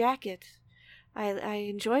friend, Jacket. I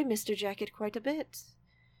enjoy Mr. Jacket quite a bit.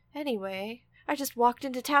 Anyway, I just walked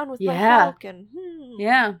into town with my Hulk and...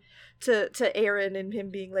 Yeah. to Aaron and him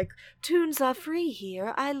being like, tunes are free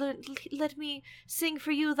here. Let me sing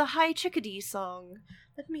for you the High Chickadee song.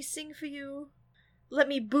 Let me sing for you. Let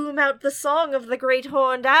me boom out the song of the Great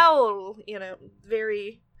Horned Owl. You know,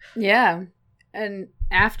 very... Yeah. And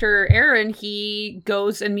after Aaron, he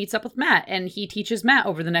goes and meets up with Matt, and he teaches Matt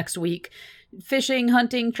over the next week. Fishing,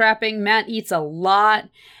 hunting, trapping. Matt eats a lot.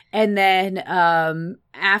 And then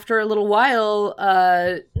after a little while,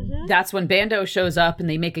 that's when Bando shows up, and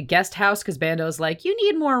they make a guest house because Bando's like, you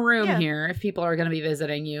need more room here if people are going to be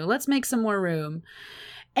visiting you. Let's make some more room.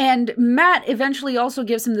 And Matt eventually also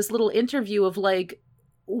gives him this little interview of like,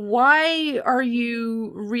 why are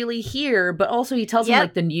you really here? But also he tells him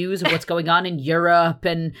like the news of what's going on in Europe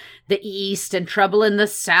and the East and trouble in the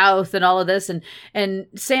South and all of this. And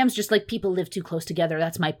Sam's just like, people live too close together.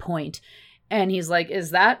 That's my point. And he's like,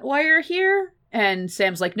 is that why you're here? And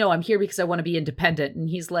Sam's like, no, I'm here because I want to be independent. And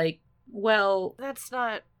he's like, well, that's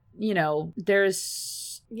not, you know,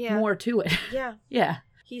 there's more to it. Yeah. Yeah.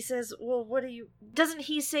 He says, well, doesn't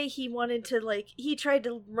he say he wanted to, like, he tried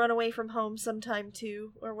to run away from home sometime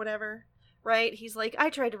too, or whatever, right? He's like, I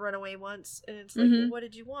tried to run away once, and it's like, well, what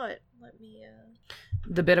did you want? Let me,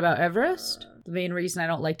 The bit about Everest? The main reason I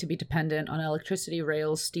don't like to be dependent on electricity,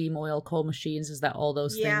 rails, steam, oil, coal machines is that all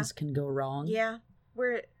those things can go wrong. Yeah.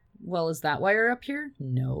 Well, is that why you're up here?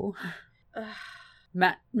 No.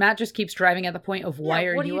 Matt just keeps driving at the point of why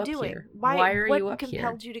are you up here? Why are you up here? What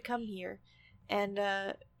compelled you to come here? And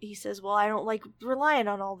he says, well, I don't like relying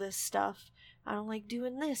on all this stuff. I don't like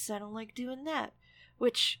doing this. I don't like doing that.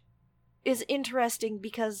 Which is interesting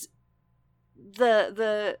because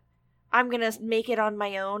the I'm going to make it on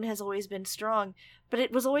my own has always been strong. But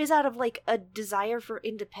it was always out of like a desire for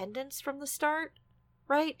independence from the start,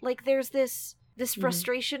 right? Like there's this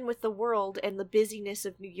frustration with the world and the busyness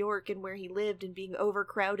of New York and where he lived and being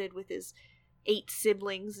overcrowded with his 8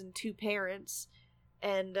 siblings and 2 parents.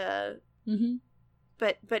 And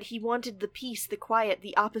but he wanted the peace, the quiet,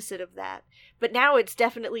 the opposite of that. But now it's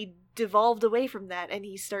definitely devolved away from that, and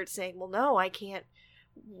he starts saying, well, no, I can't.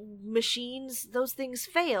 Machines, those things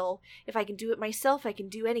fail. If I can do it myself, I can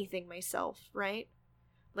do anything myself, right?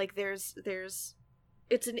 Like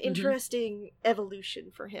it's an interesting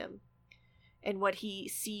evolution for him. And what he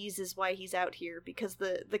sees is why he's out here, because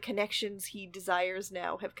the connections he desires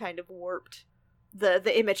now have kind of warped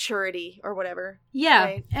the immaturity or whatever. Yeah,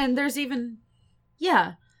 right? And there's even...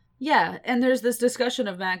 Yeah, and there's this discussion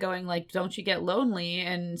of Matt going like, don't you get lonely?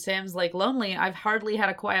 And Sam's like, lonely? I've hardly had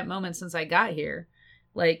a quiet moment since I got here.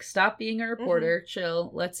 Like, stop being a reporter,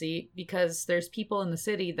 chill, let's eat, because there's people in the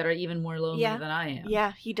city that are even more lonely than I am.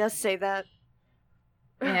 Yeah, he does say that.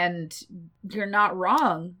 And you're not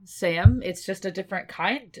wrong, Sam. It's just a different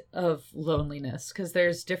kind of loneliness, because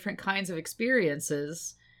there's different kinds of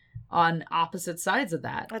experiences on opposite sides of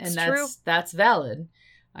that. That's and true. That's valid.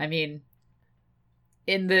 I mean,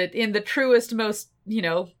 in the truest, most, you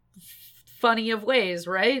know, funny of ways,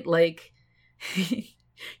 right? Like,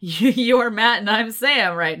 you're Matt and I'm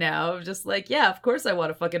Sam right now. Just like, yeah, of course I want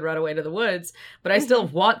to fucking run away to the woods, but I still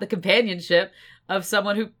want the companionship of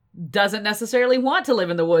someone who doesn't necessarily want to live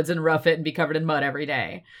in the woods and rough it and be covered in mud every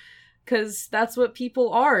day. Because that's what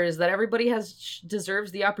people are, is that everybody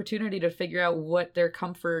deserves the opportunity to figure out what their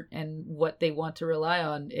comfort and what they want to rely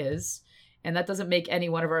on is. And that doesn't make any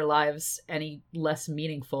one of our lives any less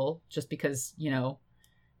meaningful just because, you know,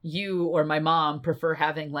 you or my mom prefer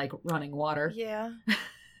having, like, running water. Yeah.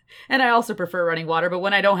 And I also prefer running water, but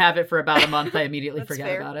when I don't have it for about a month, I immediately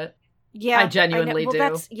forget about it. Yeah. I genuinely do.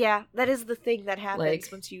 That is the thing that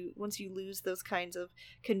happens like, once you lose those kinds of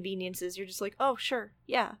conveniences. You're just like, oh, sure,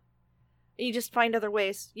 yeah. You just find other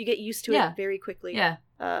ways. You get used to it very quickly. Yeah.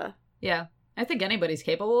 Yeah. I think anybody's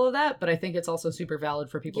capable of that, but I think it's also super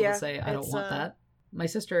valid for people to say, I don't want that. My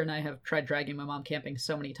sister and I have tried dragging my mom camping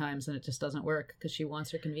so many times, and it just doesn't work because she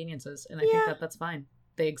wants her conveniences, and I think that that's fine.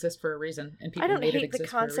 They exist for a reason, and people made it exist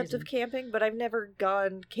for a reason. I don't hate the concept of camping, but I've never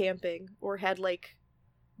gone camping or had, like,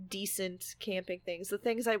 decent camping things. The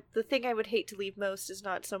thing I would hate to leave most is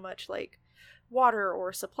not so much, like, water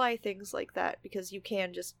or supply things like that, because you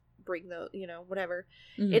can just bring those, you know, whatever.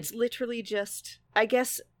 Mm-hmm. It's literally just, I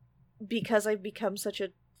guess, because I've become such a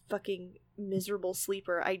fucking miserable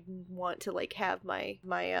sleeper, I want to, like, have my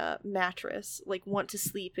mattress, like, want to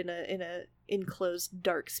sleep in a enclosed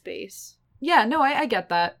dark space. Yeah, no, I get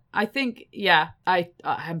that. I think, I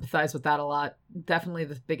empathize with that a lot. Definitely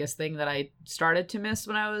the biggest thing that I started to miss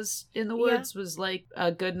when I was in the woods was, like,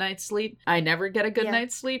 a good night's sleep. I never get a good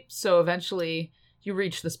night's sleep, so eventually you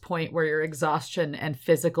reach this point where your exhaustion and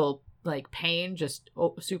physical, like, pain just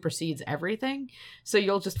supersedes everything. So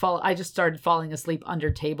you'll just I just started falling asleep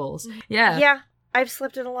under tables. Yeah. I've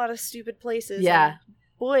slept in a lot of stupid places. Yeah.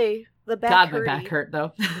 Boy, the back God, hurty. my back hurt,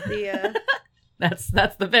 though. The,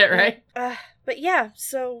 That's the bit, right? but yeah,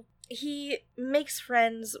 so he makes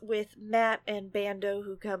friends with Matt and Bando,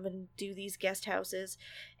 who come and do these guest houses.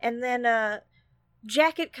 And then,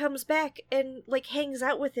 Jacket comes back and, like, hangs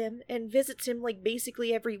out with him and visits him, like,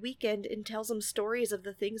 basically every weekend and tells him stories of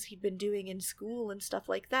the things he'd been doing in school and stuff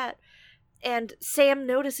like that. And Sam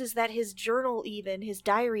notices that his journal, even, his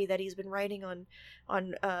diary that he's been writing on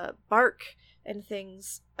bark and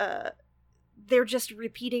things, they're just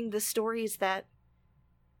repeating the stories that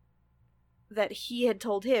he had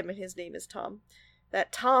told him, and his name is Tom,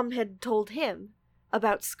 that Tom had told him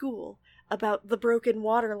about school, about the broken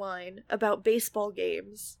water line, about baseball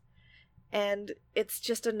games. And it's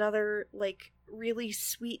just another, like, really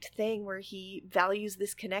sweet thing where he values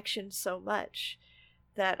this connection so much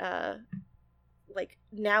that, like,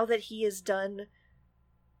 now that he has done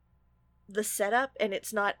the setup and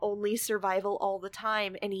it's not only survival all the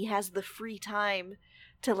time and he has the free time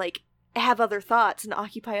to, like, have other thoughts and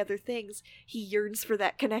occupy other things, he yearns for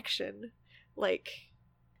that connection. Like...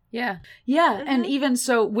 Yeah. Yeah, and even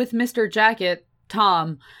so, with Mr. Jacket,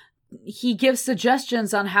 Tom, he gives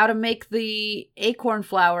suggestions on how to make the acorn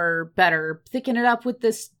flour better. Thicken it up with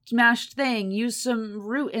this smashed thing. Use some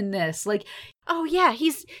root in this. Like, oh yeah,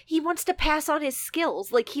 he wants to pass on his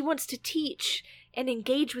skills. Like, he wants to teach and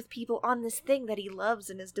engage with people on this thing that he loves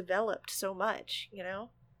and has developed so much, you know?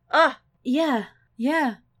 Yeah.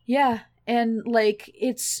 And, like,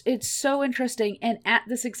 it's so interesting. And at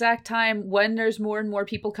this exact time, when there's more and more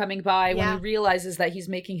people coming by, when he realizes that he's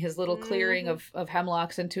making his little clearing of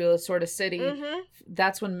hemlocks into a sort of city,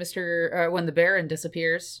 that's when when the Baron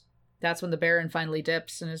disappears. That's when the Baron finally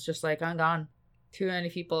dips and is just like, I'm gone. Too many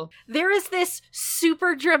people. There is this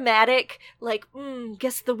super dramatic, like,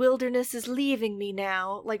 guess the wilderness is leaving me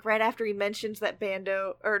now. Like, right after he mentions that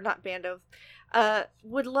Bando, or not Bando,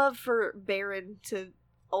 would love for Baron to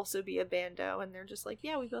also be a Bando, and they're just like,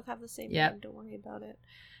 yeah, we both have the same name, don't worry about it.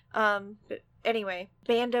 But anyway,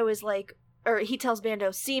 Bando is like, or he tells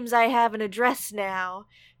Bando, seems I have an address now.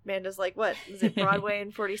 Bando's like, what, is it Broadway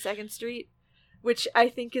and 42nd Street? Which I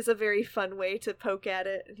think is a very fun way to poke at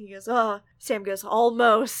it. And he goes, Sam goes,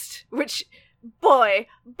 almost. Which, boy,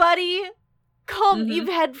 buddy, calm, you've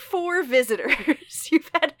had 4 visitors. You've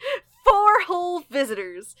had 4 whole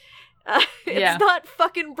visitors. It's not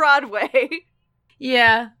fucking Broadway.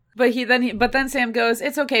 Yeah, but then Sam goes,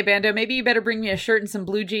 it's okay, Bando, maybe you better bring me a shirt and some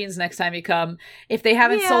blue jeans next time you come. If they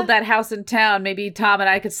haven't sold that house in town, maybe Tom and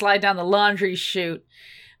I could slide down the laundry chute.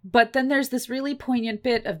 But then there's this really poignant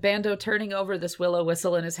bit of Bando turning over this willow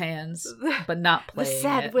whistle in his hands, but not playing it. The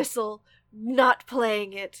sad whistle, not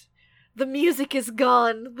playing it. The music is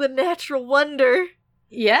gone, the natural wonder.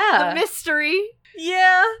 Yeah. The mystery.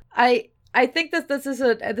 Yeah. I think that this is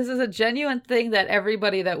a genuine thing that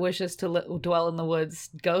everybody that wishes to dwell in the woods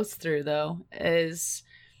goes through, though, is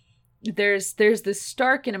there's this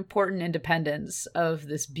stark and important independence of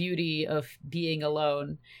this beauty of being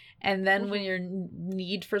alone. And then when your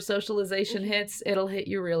need for socialization hits, it'll hit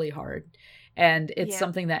you really hard. And it's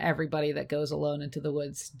something that everybody that goes alone into the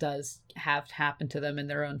woods does have to happen to them in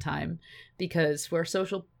their own time, because we're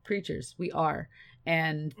social creatures. We are.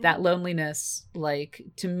 And that loneliness, like,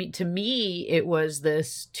 to me, it was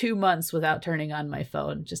this 2 months without turning on my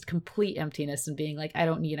phone, just complete emptiness and being like, I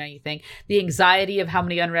don't need anything. The anxiety of how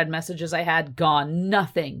many unread messages I had, gone.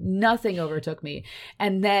 Nothing overtook me.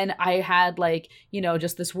 And then I had, like, you know,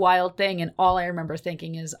 just this wild thing. And all I remember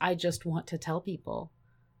thinking is, I just want to tell people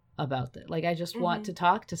about it. Like, I just want to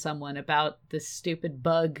talk to someone about this stupid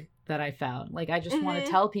bug that I found. Like, I just want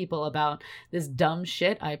to tell people about this dumb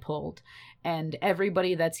shit I pulled. And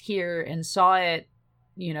everybody that's here and saw it,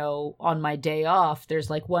 you know, on my day off, there's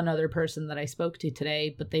like one other person that I spoke to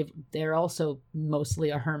today, but they're also mostly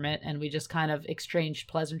a hermit, and we just kind of exchanged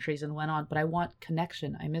pleasantries and went on. But I want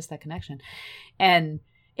connection. I miss that connection. And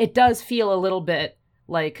it does feel a little bit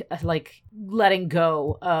like letting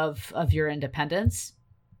go of your independence,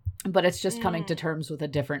 but it's just coming to terms with a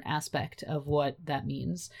different aspect of what that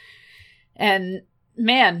means. And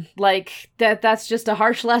man, like that's just a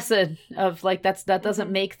harsh lesson of like that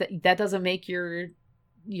doesn't make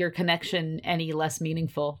your connection any less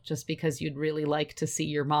meaningful just because you'd really like to see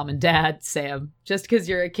your mom and dad, Sam. Just because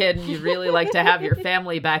you're a kid and you really like to have your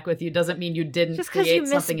family back with you doesn't mean you didn't just create something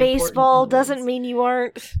important. Just because you miss baseball doesn't mean you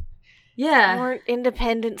aren't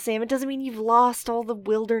independent, Sam. It doesn't mean you've lost all the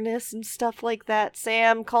wilderness and stuff like that,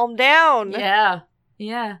 Sam. Calm down.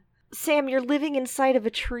 Yeah. Sam, you're living inside of a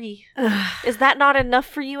tree. Is that not enough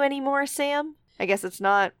for you anymore, Sam? I guess it's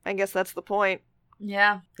not. I guess that's the point.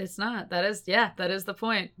 Yeah, it's not. That is the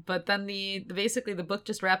point. But then basically the book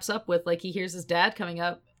just wraps up with, like, he hears his dad coming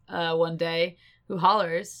up one day who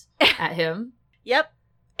hollers at him. Yep.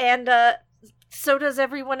 And so does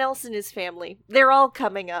everyone else in his family. They're all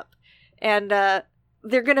coming up. And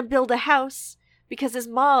they're going to build a house because his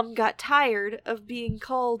mom got tired of being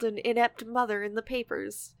called an inept mother in the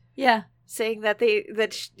papers. Yeah. Saying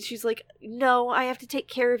that she's like, no, I have to take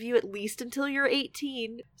care of you at least until you're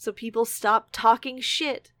 18. So people stop talking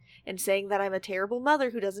shit and saying that I'm a terrible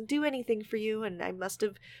mother who doesn't do anything for you and I must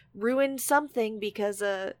have ruined something because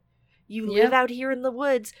you live out here in the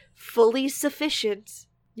woods fully sufficient.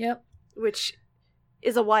 Yep. Which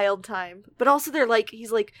is a wild time. But also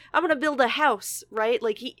he's like, I'm gonna build a house, right?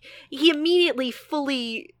 Like he immediately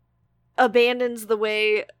fully abandons the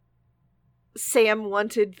way Sam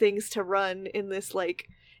wanted things to run in this, like,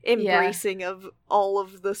 embracing of all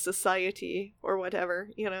of the society or whatever,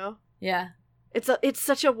 you know? Yeah. It's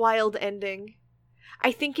such a wild ending.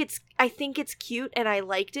 I think it's cute and I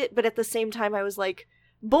liked it, but at the same time I was like,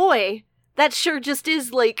 boy, that sure just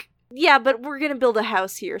is like, yeah, but we're gonna build a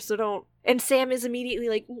house here, so don't. And Sam is immediately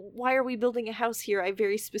like, why are we building a house here? I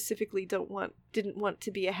very specifically didn't want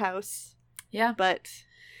to be a house. Yeah. But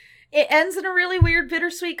it ends in a really weird,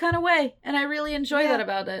 bittersweet kind of way, and I really enjoy that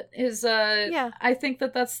about it. I think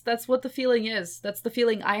that's what the feeling is. That's the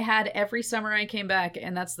feeling I had every summer I came back,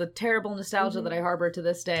 and that's the terrible nostalgia that I harbor to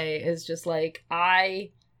this day, is just like,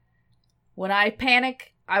 when I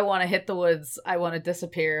panic, I want to hit the woods, I want to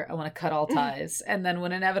disappear, I want to cut all ties. And then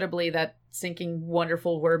when inevitably that sinking,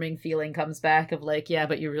 wonderful, worming feeling comes back of like, yeah,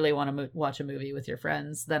 but you really want to watch a movie with your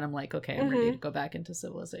friends, then I'm like, okay, I'm ready to go back into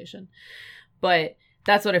civilization. But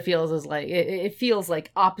that's what it feels is like. It feels like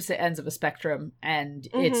opposite ends of a spectrum, and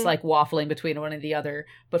it's like waffling between one and the other.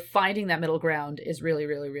 But finding that middle ground is really,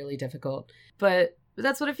 really, really difficult. But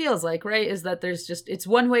that's what it feels like, right? Is that it's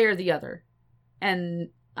one way or the other. And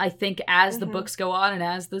I think as the books go on, and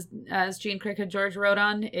as Jean Craig George wrote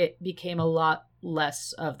on, it became a lot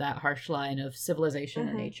less of that harsh line of civilization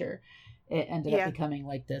and nature. It ended up becoming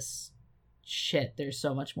like this shit. There's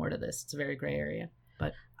so much more to this. It's a very gray area,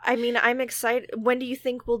 but. I mean, I'm excited. When do you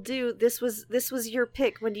think we'll do this? Was your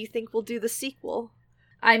pick. When do you think we'll do the sequel?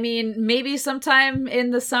 I mean, maybe sometime in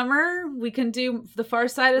the summer we can do The Far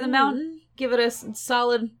Side of the Mountain. Give it a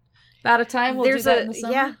solid bout of time. We'll do that in the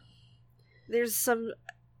summer. Yeah. There's some.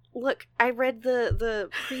 Look, I read the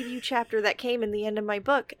preview chapter that came in the end of my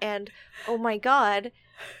book, and oh my god,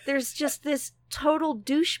 there's just this total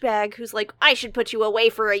douchebag who's like, I should put you away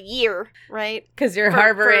for a year, right? Because you're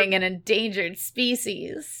harboring an endangered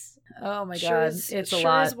species. Oh my god, it's a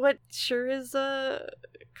lot. Sure is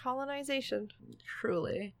colonization.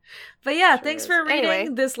 Truly. But yeah, thanks for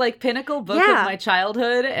reading this like pinnacle book of my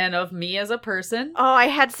childhood and of me as a person. Oh, I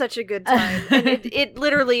had such a good time. And it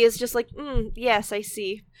literally is just like, yes, I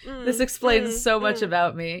see. This explains so much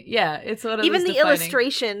about me. Yeah, it's one of even the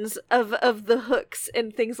illustrations of the hooks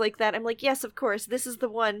and things like that. I'm like, yes, of course, this is the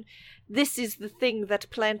one. This is the thing that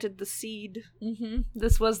planted the seed.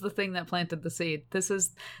 This was the thing that planted the seed. This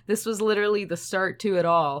was literally the start to it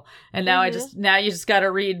all. And now now you just got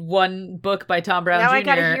to read one book by Tom Brown Jr. Now I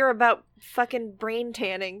got to hear about fucking brain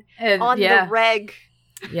tanning on the reg.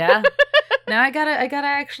 Yeah. Now I gotta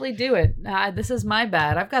actually do it. This is my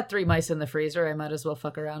bad. I've got 3 mice in the freezer I might as well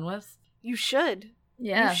fuck around with. You should.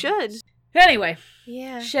 Yeah. You should. Anyway.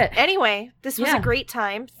 Yeah. Shit. Anyway, this was a great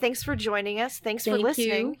time. Thanks for joining us. Thanks for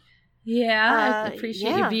listening. Yeah, I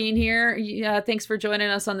appreciate you being here. Thanks for joining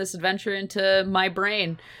us on this adventure into my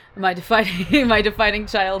brain, my defining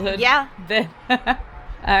childhood. Yeah.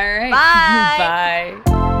 All right. Bye.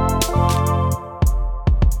 Bye.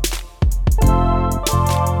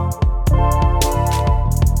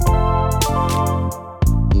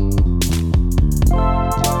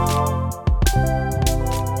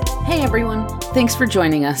 Hey everyone, thanks for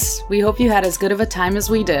joining us. We hope you had as good of a time as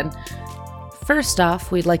we did. First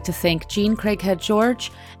off, we'd like to thank Jean Craighead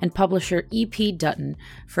George and publisher E.P. Dutton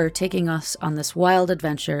for taking us on this wild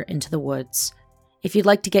adventure into the woods. If you'd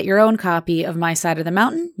like to get your own copy of My Side of the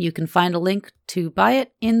Mountain, you can find a link to buy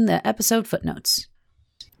it in the episode footnotes.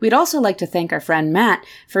 We'd also like to thank our friend Matt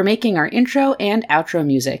for making our intro and outro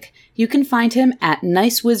music. You can find him at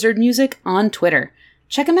Nice Wizard Music on Twitter.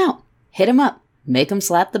 Check him out. Hit him up. Make him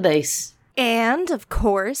slap the bass. And, of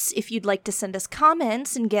course, if you'd like to send us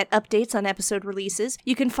comments and get updates on episode releases,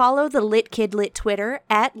 you can follow the Lit Kid Lit Twitter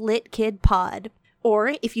at LitKidPod.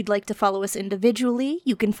 Or, if you'd like to follow us individually,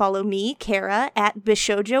 you can follow me, Kara, at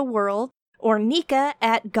Bishojo World, or Nika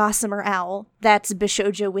at Gossamer Owl. That's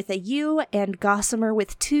Bishojo with a U and Gossamer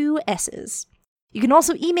with 2 S's. You can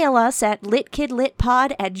also email us at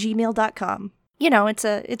litkidlitpod@gmail.com. you know, it's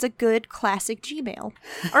a good classic Gmail.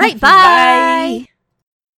 All right, bye.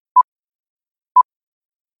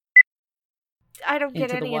 I don't get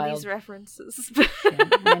Into the any of wild. these references.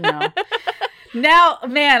 I know. Now,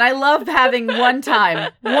 man, I love having one time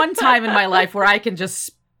in my life where I can just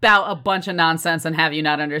spout a bunch of nonsense and have you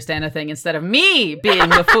not understand a thing instead of me being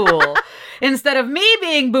the fool. Instead of me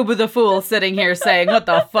being Boo Boo the Fool sitting here saying, what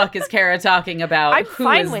the fuck is Kara talking about? I'm Who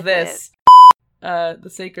fine is with this? The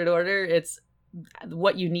Sacred Order, it's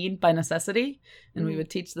what you need by necessity. And we would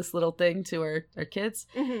teach this little thing to our kids.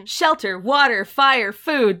 Mhm. Shelter, water, fire,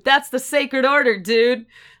 food. That's the Sacred Order, dude.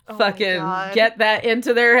 Oh my Fucking God. get that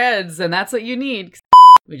into their heads, and that's what you need.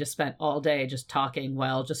 We just spent all day just talking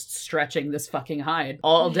while just stretching this fucking hide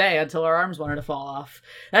all day until our arms wanted to fall off.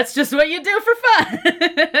 That's just what you do for fun.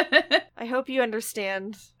 I hope you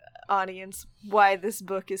understand, audience, why this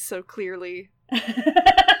book is so clearly...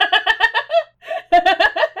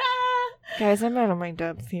 Guys, I'm out of my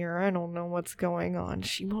depth here. I don't know what's going on.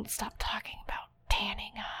 She won't stop talking about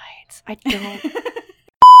tanning hides. I don't...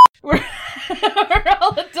 We're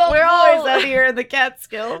all adult We're boys all- out here in the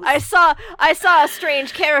Catskills. I saw a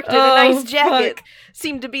strange character in a Oh, nice jacket. fuck.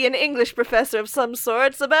 Seemed to be an English professor of some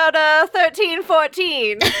sorts, about 13,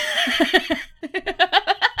 14.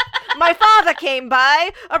 My father came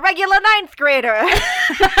by, a regular 9th grader.